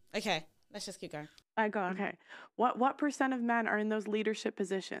 right? Okay, let's just keep going. I go. Okay. What percent of men are in those leadership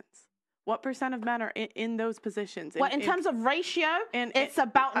positions? What percent of men are in those positions? Well, in terms of ratio, it's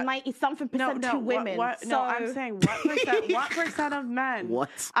about 90-something% to women. No, I'm saying what percent of men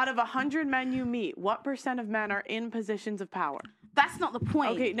out of 100 men you meet, what percent of men are in positions of power? That's not the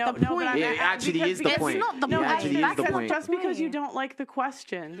point. Okay, no, the point, but it actually is the point. It's not the It point. actually is the point. Just because you don't like the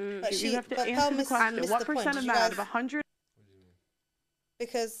question, But you have to but answer Pearl the question. missed What the point. percent of Did men you out of guys- 100?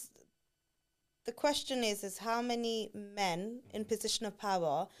 Because the question is how many men in position of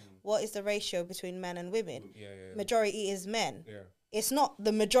power, what is the ratio between men and women? Majority is men. Yeah. It's not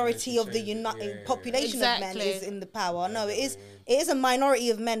the majority of the population of men is in the power. No, it is a minority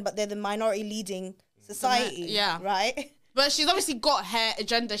of men, but they're the minority leading society. Yeah. Right? But she's obviously got her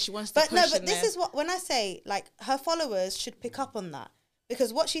agenda she wants to push But this is what, when I say, like, her followers should pick up on that.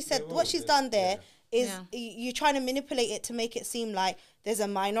 Because what she said, what she's done there is you're trying to manipulate it to make it seem like there's a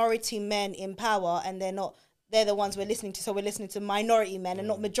minority men in power and they're the ones we're listening to, so we're listening to minority men and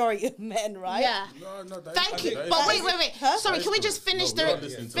not majority of men, right? Yeah. No, Thank you. But wait. Huh? Sorry, can we just finish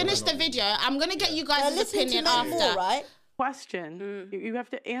the video? I'm going to get you guys' opinion after. More, right? Question. You have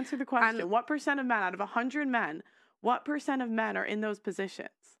to answer the question. What percent of men out of 100 men, what percent of men are in those positions?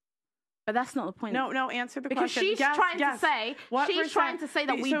 But that's not the point. No, answer the because question. She's trying to say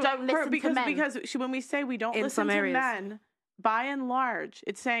that we don't listen to men. Because when we say we don't listen to men, by and large,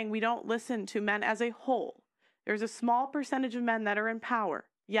 it's saying we don't listen to men as a whole. There's a small percentage of men that are in power.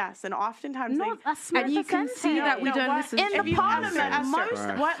 Yes, and oftentimes Not a small And you can see percentage. that we don't listen In to the you. parliament,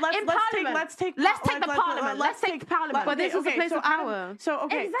 Esther, let's take the parliament. Let's take the parliament. But this is a place of power.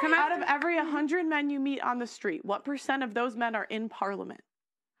 Okay, Exactly. out of every 100 men you meet on the street, what percent of those men are in parliament?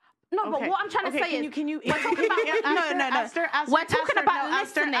 No, but what I'm trying to say is, we're talking about Esther, we're talking about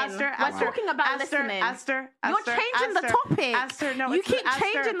listening. We're talking about listening. Esther, you're changing the topic. Esther, no, you keep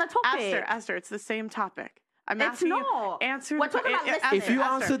changing the topic. Esther, it's the same topic. It's not. Answer. We're talking about listening. If you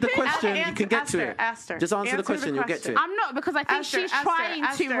answer the question, you can get to it. Esther, just answer the question, you'll get to it. I'm not, because I think she's trying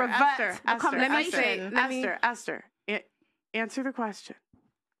to revert the conversation. Esther, answer the question.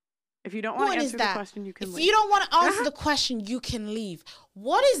 If you don't want to answer the question, you can leave. If you don't want to answer the question, you can leave.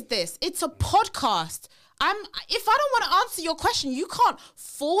 What is this? It's a podcast. If I don't want to answer your question, you can't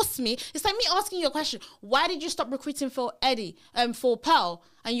force me. It's like me asking you a question. Why did you stop recruiting for for Pearl?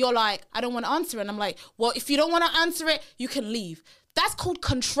 And you're like, I don't want to answer it. And I'm like, well, if you don't want to answer it, you can leave. That's called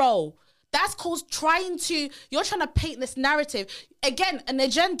control. That's called you're trying to paint this narrative. Again, an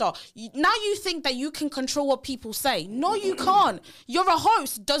agenda. Now you think that you can control what people say. No, you can't. You're a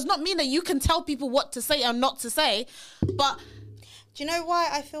host. Does not mean that you can tell people what to say and not to say. But do you know why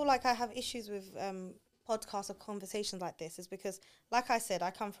I feel like I have issues with podcasts or conversations like this? Is because, like I said,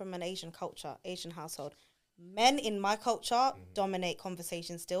 I come from an Asian culture, Asian household. Men in my culture dominate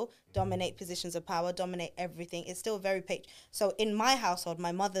conversations still, dominate positions of power, dominate everything. It's still very So in my household,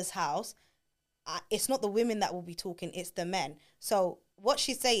 my mother's house, it's not the women that will be talking, it's the men. So what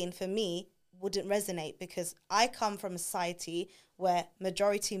she's saying for me wouldn't resonate, because I come from a society where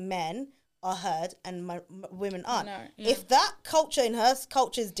majority men are heard and women aren't. No, yeah. If that culture in her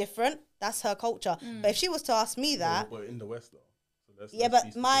culture is different, that's her culture. But if she was to ask me that... But in the West, though. So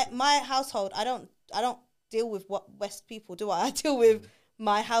but my household, I don't deal with what West people do. I deal with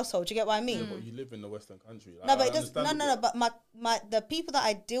my household. Do you get what I mean? Yeah, but you live in the Western country. Like, no, but it does. No. But my the people that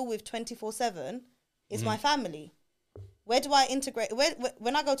I deal with 24/7 is my family. Where do I integrate?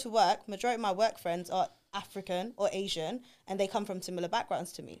 When I go to work, majority of my work friends are African or Asian, and they come from similar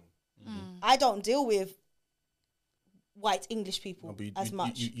backgrounds to me. I don't deal with white English people as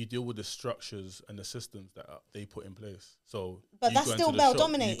much. You deal with the structures and the systems that they put in place. So, but that's still male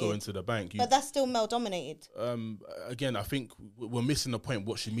dominated. You go into the bank, but that's still male dominated. Again, I think we're missing the point.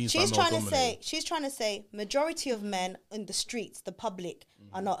 What she means. She's trying to say majority of men in the streets, the public,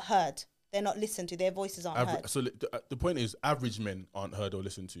 are not heard. They're not listened to. Their voices aren't heard. So the point is, average men aren't heard or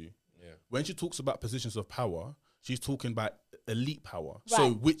listened to. Yeah. When she talks about positions of power, she's talking about elite power. Right.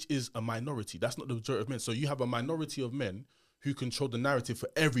 So which is a minority. That's not the majority of men. So you have a minority of men who control the narrative for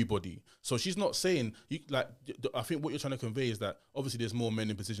everybody. So she's not saying I think what you're trying to convey is that obviously there's more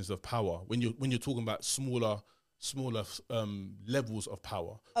men in positions of power when you're talking about smaller levels of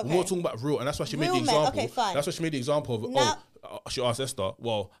power. Okay. When we're talking about real, and that's why she made the example. Okay, fine. That's why she made the example of now, she asked Esther,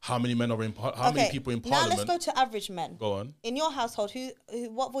 well, how many men are in many people in parliament? Now let's go to average men. Go on. In your household,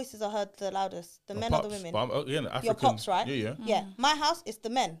 what voices are heard the loudest? The men or the women? African, your pops, right? Yeah. My house is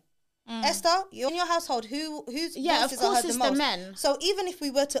the men. Esther, in your household, whose voices are heard the most? The men. So even if we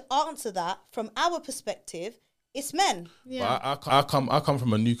were to answer that from our perspective, it's men. Yeah. But I come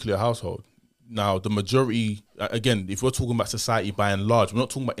from a nuclear household. Now, the majority, again, if we're talking about society by and large, we're not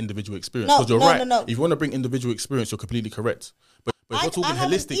talking about individual experience. Because you're right. No. If you want to bring individual experience, you're completely correct. But if we're talking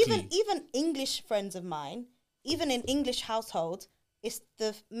holistically... Even English friends of mine, even in English households, it's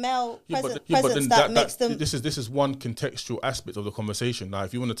the male presence that makes them... This is one contextual aspect of the conversation. Now,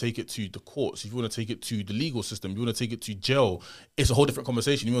 if you want to take it to the courts, if you want to take it to the legal system, you want to take it to jail, it's a whole different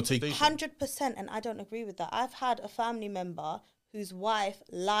conversation. You want to take... 100%, and I don't agree with that. I've had a family member whose wife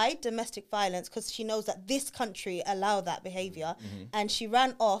lied domestic violence because she knows that this country allow that behaviour, and she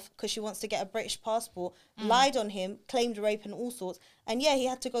ran off because she wants to get a British passport, lied on him, claimed rape and all sorts, and he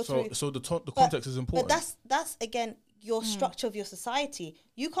had to go through... So the context is important. But that's again, your structure of your society.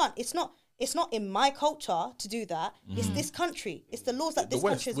 You can't... It's not in my culture to do that. It's this country. It's the laws that this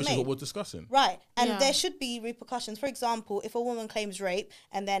country has made. Which is what we're discussing. Right. And there should be repercussions. For example, if a woman claims rape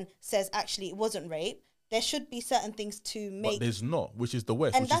and then says, actually, it wasn't rape, there should be certain things to make... But there's not, which is the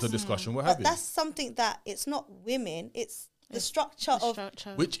West, which is the discussion we're having. But that's something that it's not women, it's the structure of...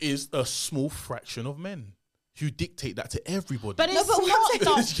 Which is a small fraction of men who dictate that to everybody. But it's not...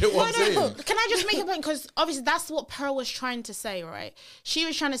 No. Can I just make a point? Because obviously that's what Pearl was trying to say, right? She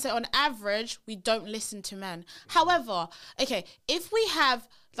was trying to say on average, we don't listen to men. However, okay, if we have...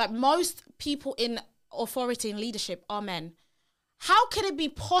 Like most people in authority and leadership are men. How can it be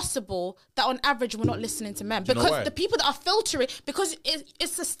possible that on average we're not listening to men? Because the people that are filtering, because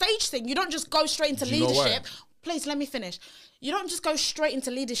it's a stage thing. You don't just go straight into leadership. please let me finish. You don't just go straight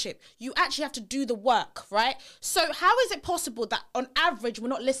into leadership. You actually have to do the work, right? So how is it possible that on average we're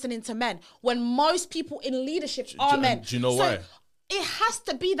not listening to men when most people in leadership are men? Do you know why? It has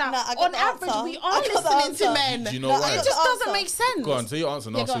to be that on average answer. we are listening to men. Do you know why? It just doesn't make sense. Go on, say your answer.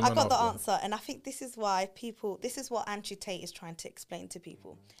 And I'll say I mine got the after. answer, and I think this is why this is what Andrew Tate is trying to explain to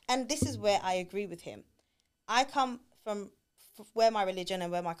people. And this is where I agree with him. I come from where my religion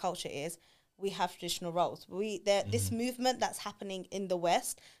and where my culture is. We have traditional roles. This movement that's happening in the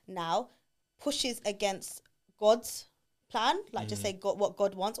West now pushes against God's plan, like just say what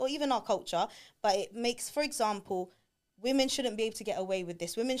God wants, or even our culture. But it makes, for example, women shouldn't be able to get away with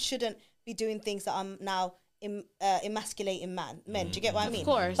this. Women shouldn't be doing things that are now emasculating men. Do you get what I mean? Of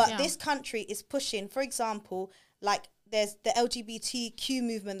course. But this country is pushing, for example, like there's the LGBTQ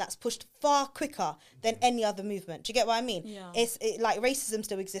movement that's pushed far quicker than any other movement. Do you get what I mean? Yeah. It's like racism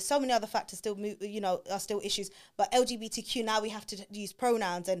still exists. So many other factors still are still issues. But LGBTQ, now we have to use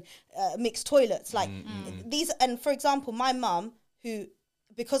pronouns and mixed toilets. Like these, and for example, my mum, who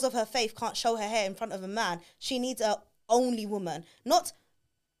because of her faith can't show her hair in front of a man, she needs a only woman, not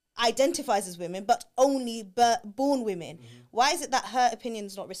identifies as women, but only born women. Why is it that her opinion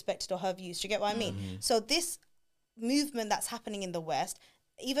is not respected or her views? Do you get what I mean? So this movement that's happening in the West,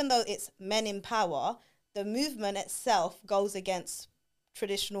 even though it's men in power, the movement itself goes against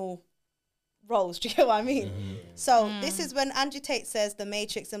traditional roles. Do you get what I mean? So this is when Andrew Tate says the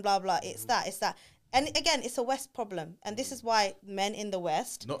Matrix and blah blah. It's that. And again, it's a West problem, and this is why men in the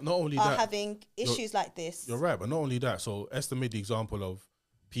West Not only are that, having issues like this. You're right, but not only that. So Esther made the example of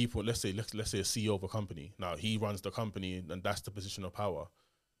people. Let's say a CEO of a company. Now he runs the company, and that's the position of power.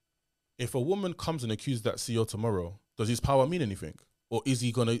 If a woman comes and accuses that CEO tomorrow, does his power mean anything, or is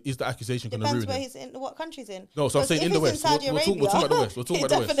the accusation gonna ruin him? Depends where he's in, what country's in. No, so I'm saying in the West. We're talking about the West. We're talking about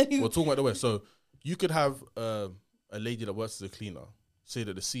the West. definitely- We're talking about the West. So you could have a lady that works as a cleaner say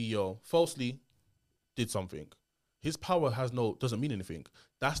that the CEO falsely did something. His power doesn't mean anything.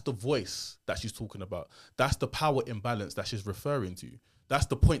 That's the voice that she's talking about. That's the power imbalance that she's referring to. That's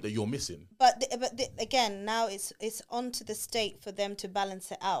the point that you're missing. But again, now it's on to the state for them to balance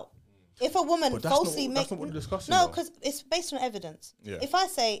it out. If a woman But that's falsely not what we're discussing, no, though. because it's based on evidence. Yeah. If I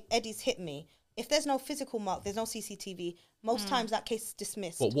say Eddie's hit me, if there's no physical mark, there's no CCTV. Most times that case is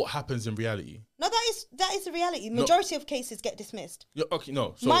dismissed. But what happens in reality? No, that is the reality. Majority of cases get dismissed. Yeah, okay,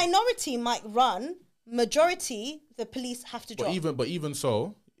 no. So, Minority might run. Majority, the police have to drop. but even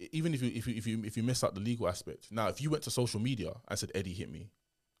so, even if you miss out the legal aspect. Now, if you went to social media and said Eddie hit me,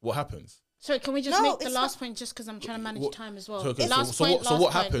 what happens? So can we just No, make the it's last point just because I'm trying to manage time as well? So, okay, Last so point.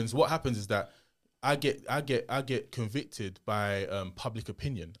 what happens? What happens is that I get convicted by public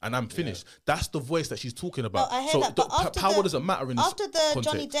opinion, and I'm finished. That's the voice that she's talking about. No, I hear so that, but after power doesn't matter in this after the context.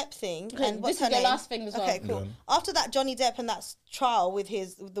 Johnny Depp thing, Okay, and what's this is her the name? last thing as well. Okay, cool. After that Johnny Depp and that trial with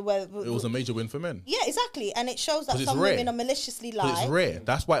It was a major win for men. yeah, exactly, and it shows that 'Cause it's some rare. women are maliciously 'Cause it's lying. rare.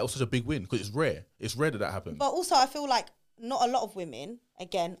 That's why it was such a big win, because it's rare. It's rare that happens. But also, I feel like not a lot of women.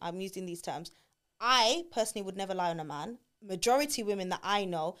 Again, I'm using these terms. I personally would never lie on a man. Majority women that I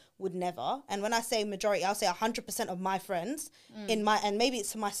know would never. And when I say majority, I'll say 100% of my friends and maybe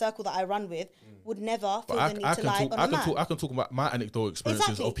it's my circle that I run with would never feel the need to lie on a man. I can talk about my anecdotal experiences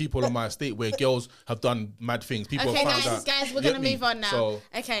Exactly. of people in my estate where girls have done mad things. People Okay, have found out. guys, we're You gonna get me? move on now. So,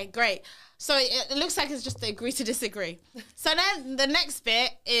 Okay, great. So it looks like it's just agree to disagree. So then the next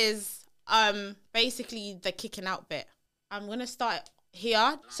bit is basically the kicking out bit. I'm gonna start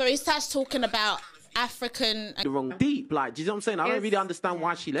here. So he starts talking about African. The wrong deep. Like, do you know what I'm saying? I don't really understand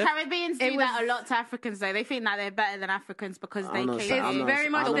why she left. Caribbeans do that a lot to Africans, though. They think that they're better than Africans because they I'm not came saying- in. I'm not- very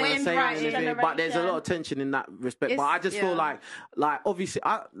much I'm not the saying inbred anything, but there's a generation. lot of tension in that respect. But I just feel like obviously,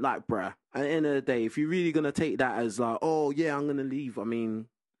 bruh, at the end of the day, if you're really gonna take that as like, oh yeah, I'm gonna leave, I mean,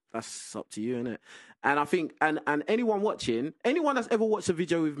 that's up to you, innit? And I think, and anyone watching, anyone that's ever watched a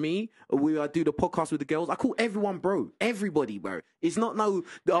video with me, or we do the podcast with the girls, I call everyone bro. Everybody, bro. It's not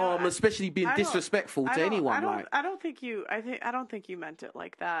especially being disrespectful to anyone. I don't think you meant it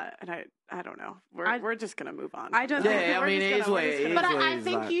like that, and I don't know. We're just gonna move on. I don't. Yeah, I mean, it is what it is. But I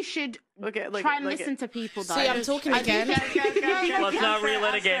think you should try and listen to people, though. See, I'm talking again. Let's not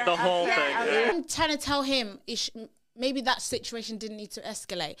relitigate the whole thing. I'm trying to tell him maybe that situation didn't need to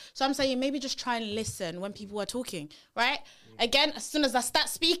escalate. So I'm saying maybe just try and listen when people are talking, right? Again, as soon as I start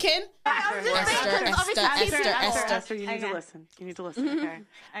speaking, Esther, you need to listen. You need to listen. Okay.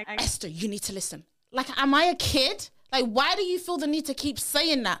 Esther, you need to listen. Like, am I a kid? Like, why do you feel the need to keep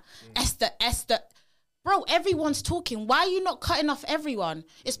saying that? Esther. Bro, everyone's talking. Why are you not cutting off everyone?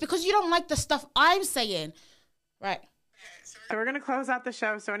 It's because you don't like the stuff I'm saying. Right. So we're going to close out the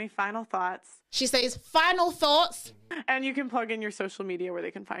show. So any final thoughts? She says final thoughts. And you can plug in your social media where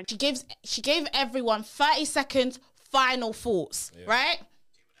they can find you. She gave everyone 30 seconds final thoughts, right?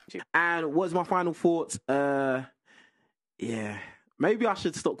 And what's my final thoughts? Yeah. Maybe I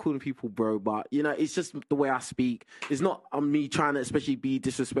should stop calling people bro, but you know, it's just the way I speak. It's not me trying to especially be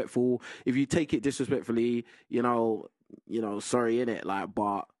disrespectful. If you take it disrespectfully, you know, sorry, innit? Like,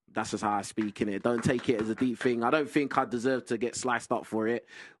 but that's just how I speak, innit? Don't take it as a deep thing. I don't think I deserve to get sliced up for it,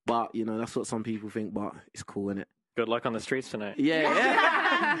 but you know, that's what some people think, but it's cool, innit? Good luck on the streets tonight.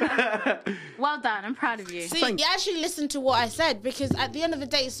 Yeah. Well done. I'm proud of you. See, you actually listened to what I said, because at the end of the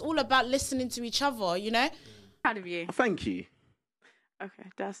day, it's all about listening to each other, you know? Proud of you. Thank you. Okay,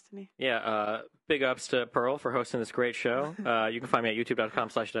 Destiny. Yeah, big ups to Pearl for hosting this great show. You can find me at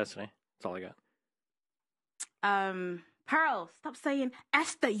youtube.com/Destiny. That's all I got. Pearl, stop saying,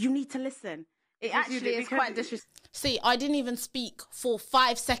 Esther, you need to listen. It actually is quite disrespectful. See, I didn't even speak for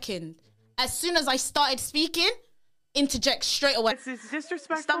 5 seconds. As soon as I started speaking, interject straight away. It's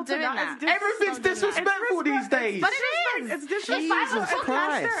disrespectful. Stop doing that. Everything's disrespectful these days. But it is. It's disrespectful. Jesus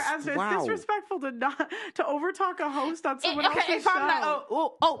Christ. Esther, Wow. it's disrespectful to overtalk a host on someone else's Okay, if show. I'm like,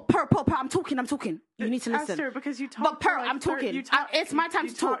 Pearl, I'm talking. You need to listen. Esther, because you talk. But Pearl, I'm talking. It's my time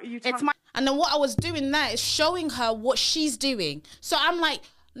to talk. It's my. And then what I was doing there is showing her what she's doing. So I'm like,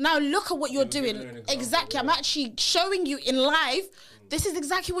 now look at what you're doing. Exactly. I'm actually showing you in live. This is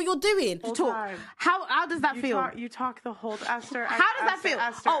exactly what you're doing. How does that feel? You talk the whole Esther. How does that feel?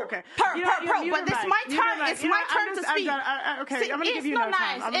 Esther, okay. Pearl, but it's my turn. It's my turn to speak. Okay, I'm gonna give you no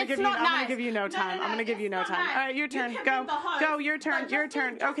time. I'm gonna give you no time. I'm gonna give you no time. All right, your turn. Go. Your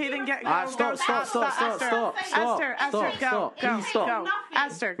turn. Okay, then get. Stop. Esther, go.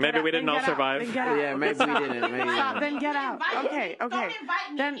 Esther. Maybe we didn't all survive. Yeah, maybe we didn't. Stop. Then get out. Okay.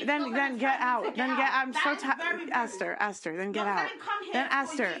 Then get out. I'm so tired. Esther. Then get out. Then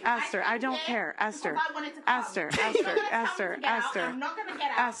Esther, I don't care. Esther.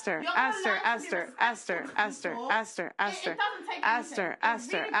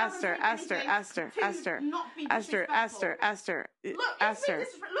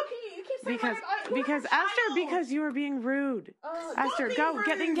 Because you were being rude. Esther, go.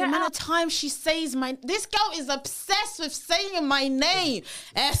 Get The amount of time she says this girl is obsessed with saying my name.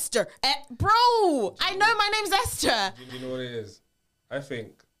 Esther. Bro, I know my name's Esther. You know what it is? I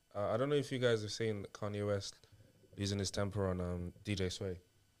think, I don't know if you guys have seen Kanye West losing his temper on DJ Sway.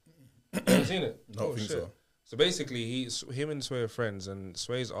 You haven't seen it? Don't think so. So basically, him and Sway are friends, and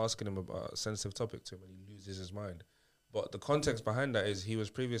Sway's asking him about a sensitive topic to him, and he loses his mind. But the context behind that is he was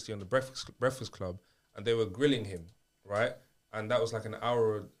previously on the Breakfast Club, and they were grilling him, right? And that was like an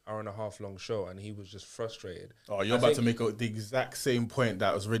hour and a half long show, and he was just frustrated. Oh, you're about to make the exact same point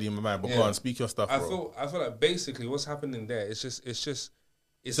that was already in my mind. But go on, speak your stuff, bro. I feel like basically what's happening there is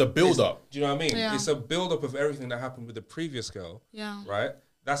it's a build-up. Do you know what I mean? Yeah. It's a build-up of everything that happened with the previous girl. Yeah. Right?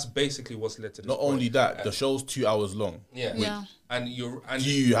 That's basically what's led to this. Not only that, the show's 2 hours long. Yeah. And you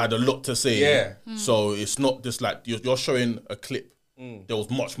had a lot to say. Yeah. So it's not just like you're showing a clip. There was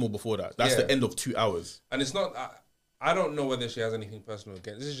much more before that. That's the end of 2 hours. And it's not. I don't know whether she has anything personal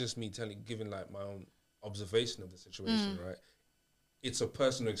against. This is just me giving like my own observation of the situation, right? It's a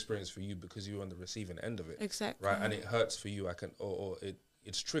personal experience for you because you're on the receiving end of it. Exactly. Right? And it hurts for you.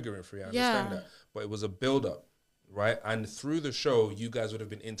 It's triggering for you. I understand that. But it was a build-up, right? And through the show, you guys would have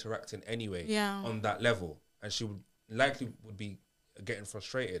been interacting anyway on that level. And she would be getting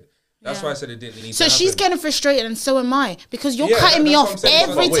frustrated. That's why I said it didn't need to happen. She's getting frustrated, and so am I, because you're cutting me off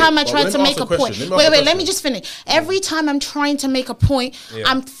every time I try to make a point. Wait, let me just finish. Every time I'm trying to make a point,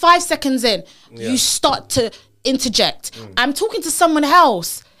 I'm 5 seconds in, you start to interject. I'm talking to someone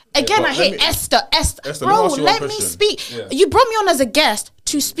else. Again, I hear Esther. Bro, let me speak. Yeah. You brought me on as a guest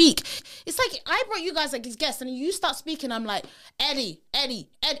to speak. It's like I brought you guys as guests, and you start speaking. I'm like, Eddie.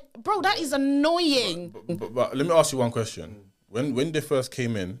 Bro, that is annoying. But let me ask you one question. When they first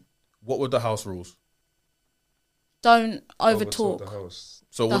came in, what were the house rules? Don't overtalk.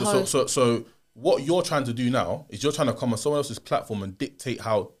 So what you're trying to do now is you're trying to come on someone else's platform and dictate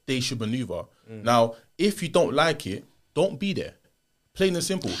how they should maneuver. Now, if you don't like it, don't be there. Plain and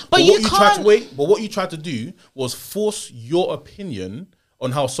simple. But what you tried to do was force your opinion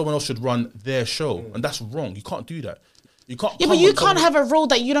on how someone else should run their show, and that's wrong. You can't do that. You can't. Yeah, but you can't have a rule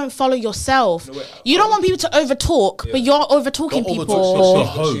that you don't follow yourself. No, you don't want people to overtalk, but you're overtalking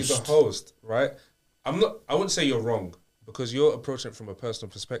people. She's a host, right? I wouldn't say you're wrong because you're approaching it from a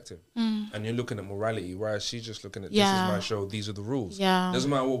personal perspective, and you're looking at morality, whereas she's just looking at this is my show. These are the rules. Yeah. Doesn't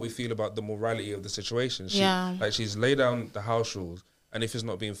matter what we feel about the morality of the situation. She's laid down the house rules, and if it's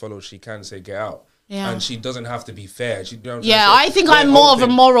not being followed, she can say get out. and she doesn't have to be fair. She, you know I think I'm more of a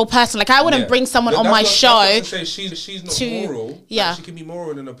moral person. Like I wouldn't bring someone on my show. She's not moral. Like, she can be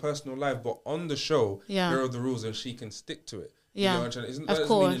moral in her personal life, but on the show, there are the rules, and she can stick to it. You know what I'm trying to, that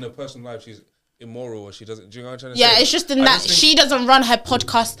doesn't mean in her personal life she's immoral or she doesn't. Do you know what I'm trying to say? Yeah, it's just in that she doesn't run her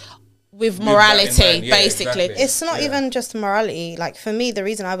podcast with morality, basically. Exactly. It's not even just morality. Like for me, the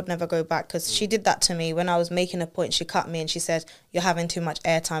reason I would never go back, because she did that to me when I was making a point. She cut me and she said, "You're having too much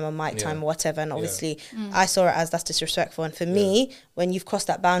airtime or mic time or whatever." And obviously, I saw it as that's disrespectful. And for me, when you've crossed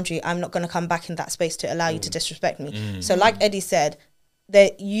that boundary, I'm not going to come back in that space to allow you to disrespect me. So, like Eddie said,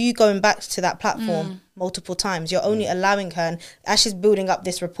 that you going back to that platform multiple times, you're only allowing her, and as she's building up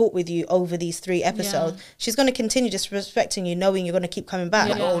this rapport with you over these 3 episodes, she's going to continue disrespecting you, knowing you're going to keep coming back.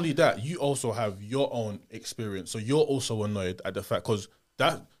 But not only that, you also have your own experience, so you're also annoyed at the fact, because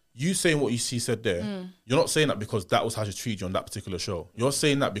that you saying what she said there, you're not saying that because that was how she treated you on that particular show. You're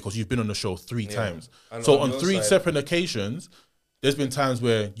saying that because you've been on the show 3 times. So on 3 separate occasions, there's been times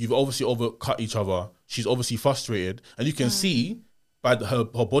where you've obviously overcut each other. She's obviously frustrated, and you can see by her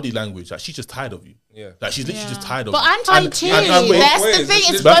body language that she's just tired of you. Like she's literally just tired of you. But I'm tired too. That's the thing.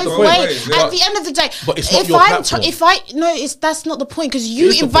 It's both ways. At the end of the day, but it's not your platform. That's not the point, because you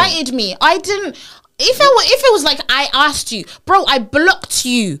invited me. I didn't. If it was like I asked you, bro, I blocked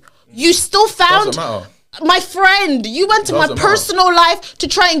you. You still found my friend. You went to my personal life to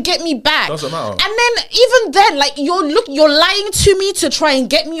try and get me back. Doesn't matter. And then even then, like you're lying to me to try and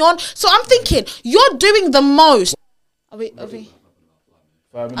get me on. So I'm thinking you're doing the most. Are we?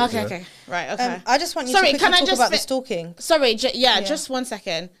 Okay. Right, okay. I just want you to quickly talk about the stalking. Sorry, just 1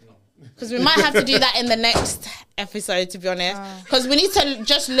 second. Because we might have to do that in the next episode, to be honest. Because we need to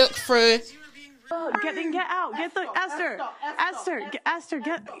just look through. Get out. Get the Esther, get out. Esther,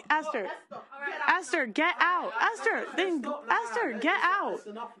 get out.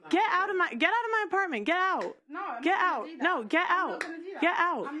 Get out of my apartment. Get out. Get out. No, get out. Get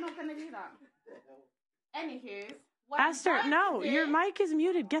out. I'm not gonna do that. Anywho. Esther, no, your mic is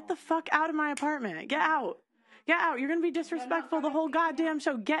muted. Get the fuck out of my apartment. Get out. Get out. You're going to be disrespectful the whole goddamn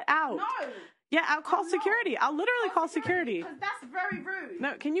show. Get out. No. Yeah, I'll call security. I'll literally call security. Because that's very rude.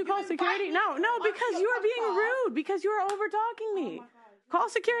 No, can you call security? No, because you are being rude. Because you are over-talking me. Call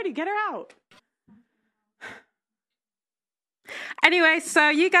security. Get her out. Anyway, so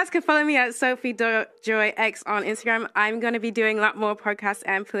you guys can follow me at Sophie.joyx on Instagram. I'm going to be doing a lot more podcasts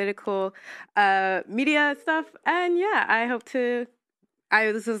and political media stuff. And yeah, I hope to...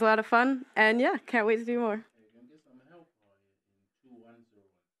 this was a lot of fun. And yeah, can't wait to do more.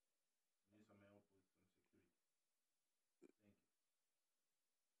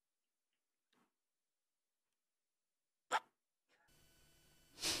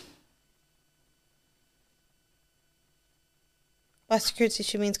 By security,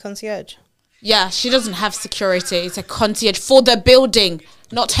 she means concierge. Yeah, she doesn't have security. It's a concierge for the building,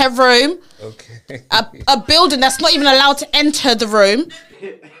 not her room. Okay. A building that's not even allowed to enter the room.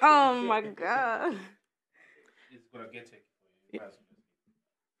 Oh my God.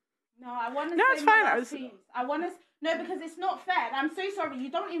 No, I want to. No, it's fine. I want to. No, because it's not fair. And I'm so sorry. You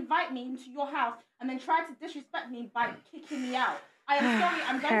don't invite me into your house and then try to disrespect me by kicking me out. I am sorry.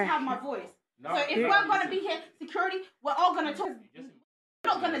 I'm going to have my voice. No, so if we're going to be here, security, we're all going to talk. We're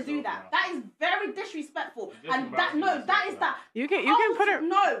not going to do that. That is very disrespectful. And that is that. You can put it.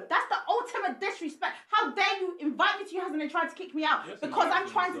 No, that's the ultimate disrespect. How dare you invite me to your house and then try to kick me out because I'm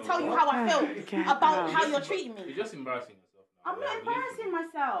trying to tell you how I feel about how you're treating me. You're just embarrassing yourself. I'm not embarrassing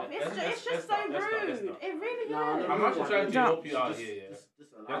myself. It's just so rude. It really is. I'm actually trying to help you out here.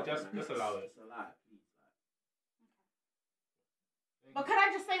 Just allow it. But can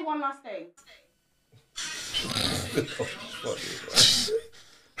I just say one last thing?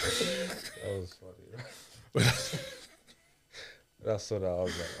 That was funny. That's so that I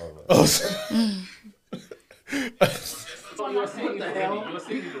was like, oh man. You're saying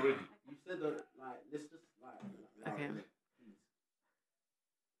it already. You said that, like, let's just like. Okay.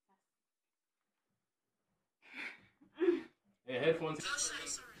 Hey, headphones.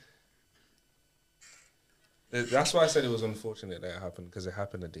 That's why I said it was unfortunate that it happened, because it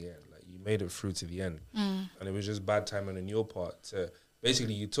happened at the end. Like, you made it through to the end, and it was just bad timing on your part. To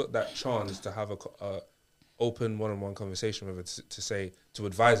basically, you took that chance to have a open one-on-one conversation with her to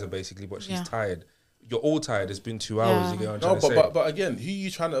advise her basically, but she's tired. You're all tired. It's been 2 hours. You get what I'm trying to say. But again, who are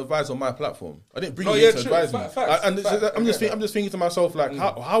you trying to advise on my platform? I didn't bring you in to advise me. I'm just thinking to myself, like,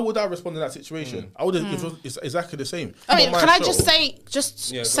 how would I respond in that situation? I would have. It's exactly the same. I mean, can I just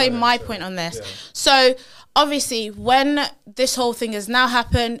say my point on this? Yeah. So obviously, when this whole thing has now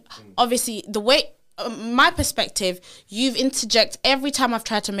happened, obviously the way my perspective, you've interject every time I've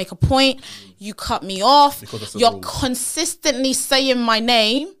tried to make a point. You cut me off. You're consistently saying my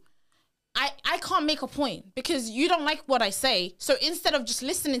name. I can't make a point because you don't like what I say. So instead of just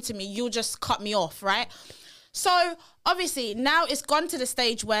listening to me, you'll just cut me off, right? So obviously now it's gone to the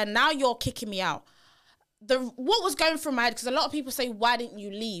stage where now you're kicking me out. What was going through my head, because a lot of people say, why didn't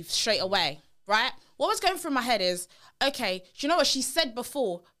you leave straight away, right? What was going through my head is, okay, do you know what she said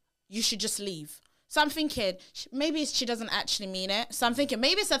before? You should just leave. So I'm thinking, maybe she doesn't actually mean it. So I'm thinking,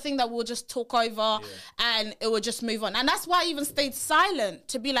 maybe it's a thing that we'll just talk over and it will just move on. And that's why I even stayed silent,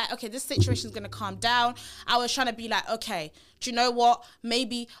 to be like, okay, this situation is going to calm down. I was trying to be like, okay, do you know what?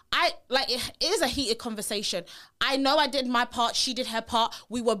 Maybe it is a heated conversation. I know I did my part. She did her part.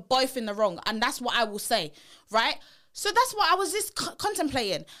 We were both in the wrong. And that's what I will say, right? So that's what I was just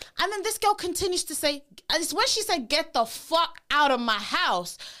contemplating. And then this girl continues to say, and it's when she said, get the fuck out of my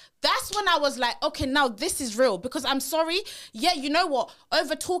house. That's when I was like, okay, now this is real. Because I'm sorry. Yeah, you know what?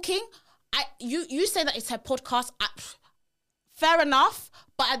 Over talking, you say that it's her podcast. Fair enough.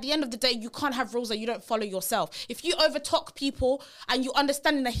 But at the end of the day, you can't have rules that you don't follow yourself. If you over talk people and you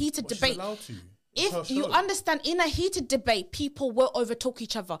understand in a heated debate. If you understand, in a heated debate, people will over-talk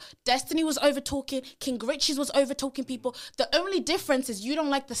each other. Destiny was over-talking. King Richie's was over-talking people. The only difference is you don't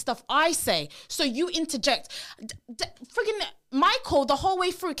like the stuff I say. So you interject. Friggin' Michael, the whole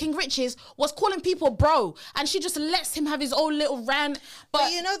way through, King Richie's was calling people bro. And she just lets him have his own little rant.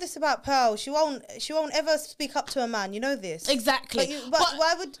 But you know this about Pearl. She won't ever speak up to a man. You know this. Exactly. But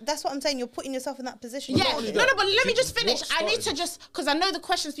why would... That's what I'm saying. You're putting yourself in that position. Yeah. No, but let me just finish. I need to just... Because I know the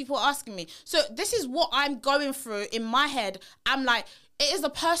questions people are asking me. So this is what I'm going through in my head. I'm like, it is a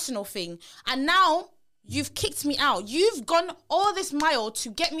personal thing. And now you've kicked me out. You've gone all this mile to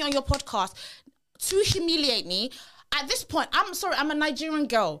get me on your podcast, to humiliate me. At this point, I'm sorry, I'm a Nigerian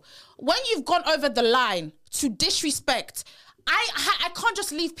girl. When you've gone over the line to disrespect, I can't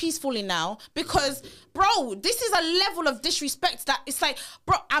just leave peacefully now because, bro, this is a level of disrespect that it's like,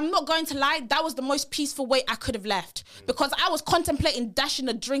 bro, I'm not going to lie. That was the most peaceful way I could have left because I was contemplating dashing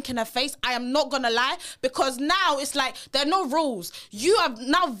a drink in her face. I am not going to lie because now it's like there are no rules. You have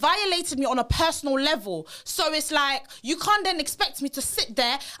now violated me on a personal level. So it's like you can't then expect me to sit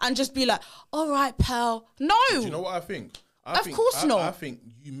there and just be like, all right, pal. No. Do you know what I think? Of course not. I think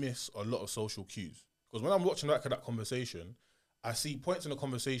you miss a lot of social cues because when I'm watching that conversation, I see points in the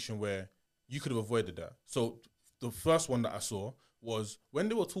conversation where you could have avoided that. So the first one that I saw was when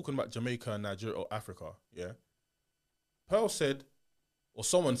they were talking about Jamaica and Nigeria or Africa, yeah? Pearl said, or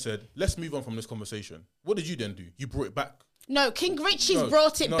someone said, let's move on from this conversation. What did you then do? You brought it back. No, King Richie's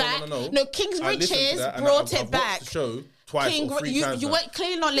brought it back. No, King Richie's brought it back. The show twice or three times. You were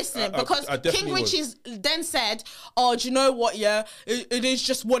clearly not listening because King Richie's then said, "Oh, do you know what? Yeah, it is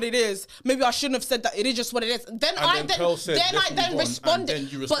just what it is. Maybe I shouldn't have said that. It is just what it is." Then I responded. Then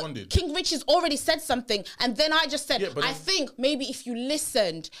you responded. But King Richie's already said something, and then I just said, "I think maybe if you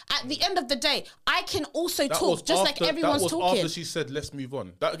listened, at the end of the day, I can also talk just like everyone's talking." That was after she said, "Let's move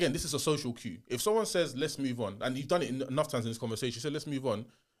on." That again, this is a social cue. If someone says, "Let's move on," and you've done it enough times in this conversation, she said, "Let's move on."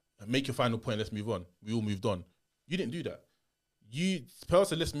 Make your final point. Let's move on. We all moved on. You didn't do that. Pearl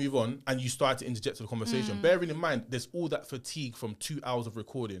said, let's move on, and you started to interject to the conversation. Bearing in mind, there's all that fatigue from 2 hours of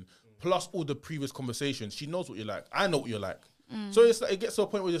recording, plus all the previous conversations. She knows what you're like. I know what you're like. So it's like, it gets to a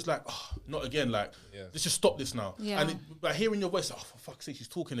point where it's like, oh, not again. Like, let's just stop this now. Yeah. And by hearing your voice, oh, for fuck's sake, she's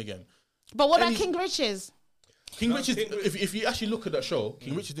talking again. But what about King Richie's? King Richie's, if you actually look at that show,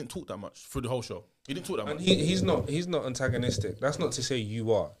 King Richie's didn't talk that much through the whole show. He didn't talk that much. He's not antagonistic. That's not to say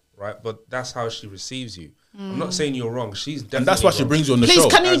you are, right? But that's how she receives you. I'm not saying you're wrong. She's definitely and that's why wrong. She brings you on the show.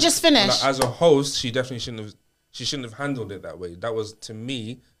 Please, can you just finish? As a host, she definitely shouldn't have handled it that way. That was, to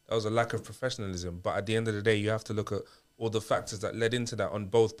me, that was a lack of professionalism. But at the end of the day, you have to look at all the factors that led into that on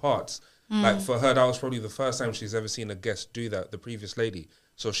both parts. Like for her, that was probably the first time she's ever seen a guest do that, the previous lady.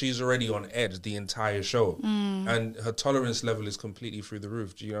 So she's already on edge the entire show. And her tolerance level is completely through the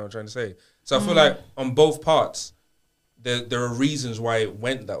roof. Do you know what I'm trying to say? So I feel like on both parts, there are reasons why it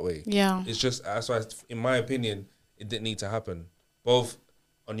went that way. Yeah. It's just, that's why, in my opinion, it didn't need to happen. Both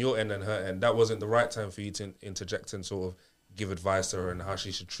on your end and her end. That wasn't the right time for you to interject and sort of give advice to her and how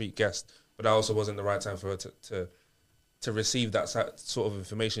she should treat guests. But that also wasn't the right time for her to receive that sort of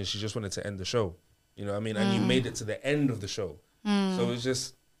information. She just wanted to end the show. You know what I mean? And you made it to the end of the show. So it's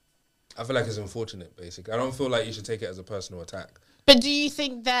just, I feel like it's unfortunate, basically. I don't feel like you should take it as a personal attack. But do you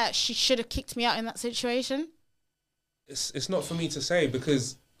think that she should have kicked me out in that situation? It's not for me to say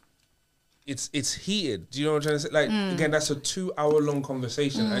because it's heated. Do you know what I'm trying to say? Like again, that's a 2 hour long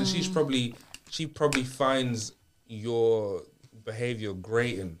conversation, and she probably finds your behavior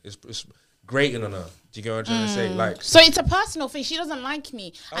grating. It's grating on her. Do you get what I'm trying to say? Like, so it's a personal thing. She doesn't like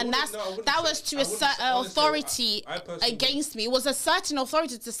me, and that was to assert authority against me. It was a certain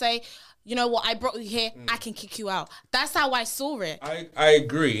authority to say, you know what, I brought you here. I can kick you out. That's how I saw it. I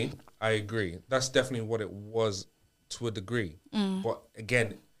agree. That's definitely what it was to a degree. But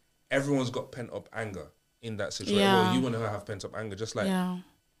again, everyone's got pent up anger in that situation. Yeah. Well, you and her have pent up anger, just like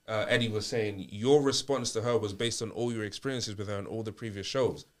Eddie was saying. Your response to her was based on all your experiences with her and all the previous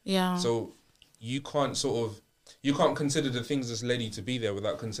shows. Yeah. So you can't consider the things that's led you to be there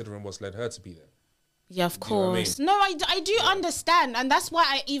without considering what's led her to be there. Yeah, of course. You know what I mean? No, I do understand. And that's why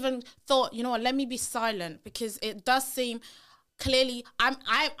I even thought, you know what, let me be silent, because it does seem clearly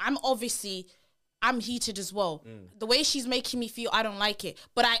I'm obviously I'm heated as well. The way she's making me feel, I don't like it.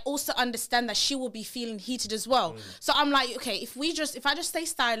 But I also understand that she will be feeling heated as well. So I'm like, okay, if I just stay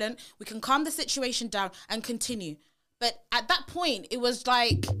silent, we can calm the situation down and continue. But at that point, it was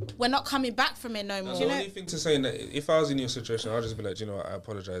like, we're not coming back from it no more. The only thing to say, that if I was in your situation, I'd just be like, you know what, I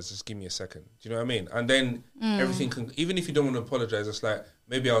apologize, just give me a second. Do you know what I mean? And then everything can, even if you don't want to apologize, it's like,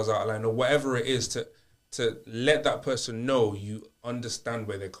 maybe I was out of line or whatever it is, to let that person know you understand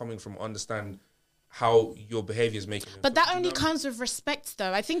where they're coming from, understand how your behavior is making them. But that only comes with respect,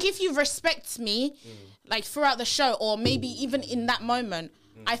 though. I think if you respect me, like throughout the show, or maybe even in that moment,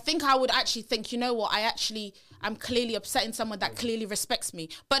 I think I would actually think, you know what, I'm clearly upsetting someone that clearly respects me.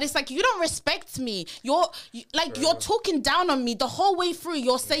 But it's like, you don't respect me. You're talking down on me the whole way through.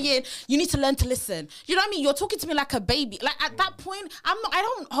 You're saying you need to learn to listen. You know what I mean? You're talking to me like a baby. Like at that point, I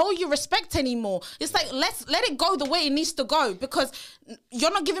don't hold you respect anymore. It's like, let it go the way it needs to go, because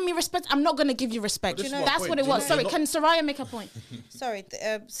you're not giving me respect. I'm not going to give you respect. That's what it was. Sorry, can Soraya make a point? Sorry.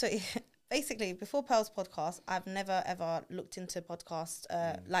 Basically, before Pearl's podcast, I've never ever looked into podcasts,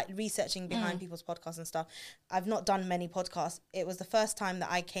 like researching behind people's podcasts and stuff. I've not done many podcasts. It was the first time that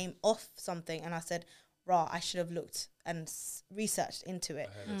I came off something and I said, "Rah, I should have looked and researched into it."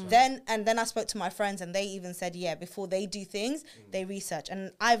 Then I spoke to my friends and they even said, yeah, before they do things, they research.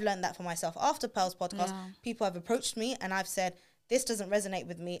 And I've learned that for myself. After Pearl's podcast, people have approached me and I've said, this doesn't resonate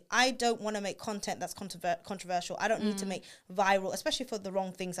with me. I don't want to make content that's controversial. I don't need to make viral, especially for the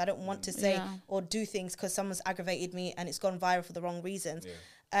wrong things. I don't want to say or do things because someone's aggravated me and it's gone viral for the wrong reasons.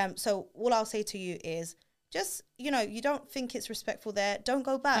 So all I'll say to you is just, you don't think it's respectful there, don't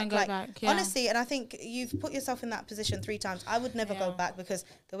go back. Honestly, and I think you've put yourself in that position 3 times. I would never go back because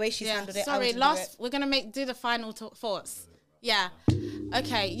the way she's handled it. Sorry, we're going to do the final thoughts. Yeah.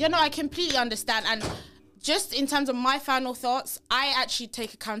 Okay. I completely understand. And just in terms of my final thoughts, I actually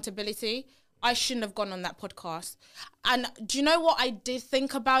take accountability. I shouldn't have gone on that podcast. And do you know what I did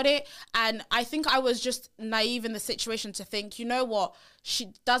think about it? And I think I was just naive in the situation to think, you know what?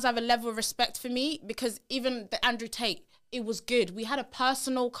 She does have a level of respect for me, because even the Andrew Tate, it was good. We had a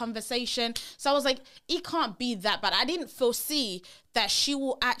personal conversation. So I was like, it can't be that bad. I didn't foresee that she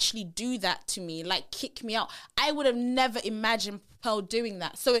will actually do that to me, like kick me out. I would have never imagined Pearl doing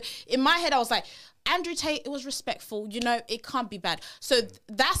that. So in my head, I was like, Andrew Tate, it was respectful, it can't be bad. So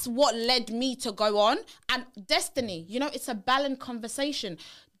that's what led me to go on. And Destiny, it's a balanced conversation.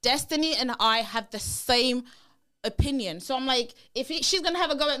 Destiny and I have the same opinion. So I'm like, if she's going to have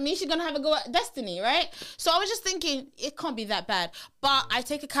a go at me, she's going to have a go at Destiny, right? So I was just thinking, it can't be that bad. But I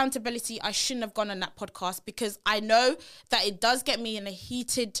take accountability. I shouldn't have gone on that podcast because I know that it does get me in a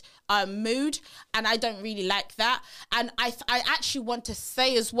heated mood, and I don't really like that. And I actually want to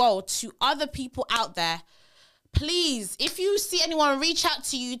say as well to other people out there, please, if you see anyone reach out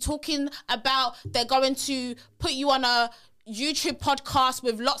to you talking about they're going to put you on a YouTube podcast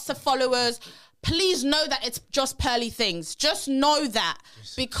with lots of followers, please know that it's JustPearlyThings. Just know that,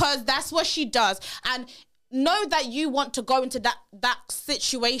 because that's what she does. And know that you want to go into that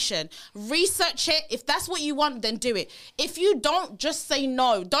situation. Research it. If that's what you want, then do it. If you don't, just say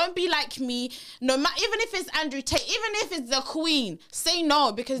no. Don't be like me. No matter, even if it's Andrew Tate, even if it's the Queen, say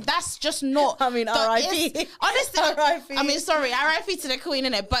no, because that's just not. R.I.P. Honestly, R.I.P. Sorry, R.I.P. to the Queen,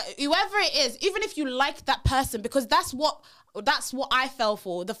 innit? But whoever it is, even if you like that person, because that's what I fell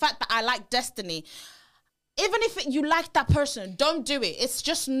for. The fact that I like Destiny. Even if you like that person, don't do it. It's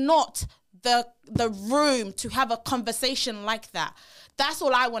just not the room to have a conversation like that. That's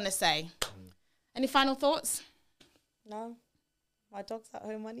all I want to say. Any final thoughts? No. My dog's at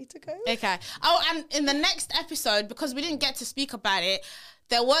home. I need to go. Okay. Oh, and in the next episode, because we didn't get to speak about it,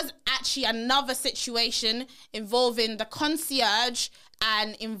 there was actually another situation involving the concierge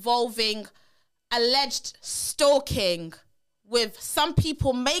and involving alleged stalking, with some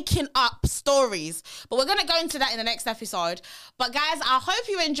people making up stories. But we're going to go into that in the next episode. But guys, I hope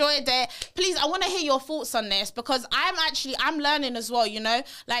you enjoyed it. Please, I want to hear your thoughts on this, because I'm learning as well,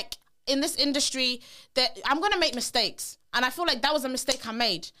 Like, in this industry that I'm going to make mistakes. And I feel like that was a mistake I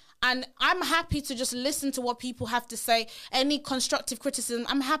made. And I'm happy to just listen to what people have to say. Any constructive criticism,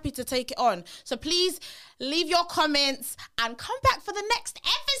 I'm happy to take it on. So please leave your comments and come back for the next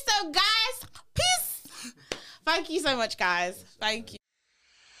episode, guys. Peace. Thank you so much, guys. Thank you.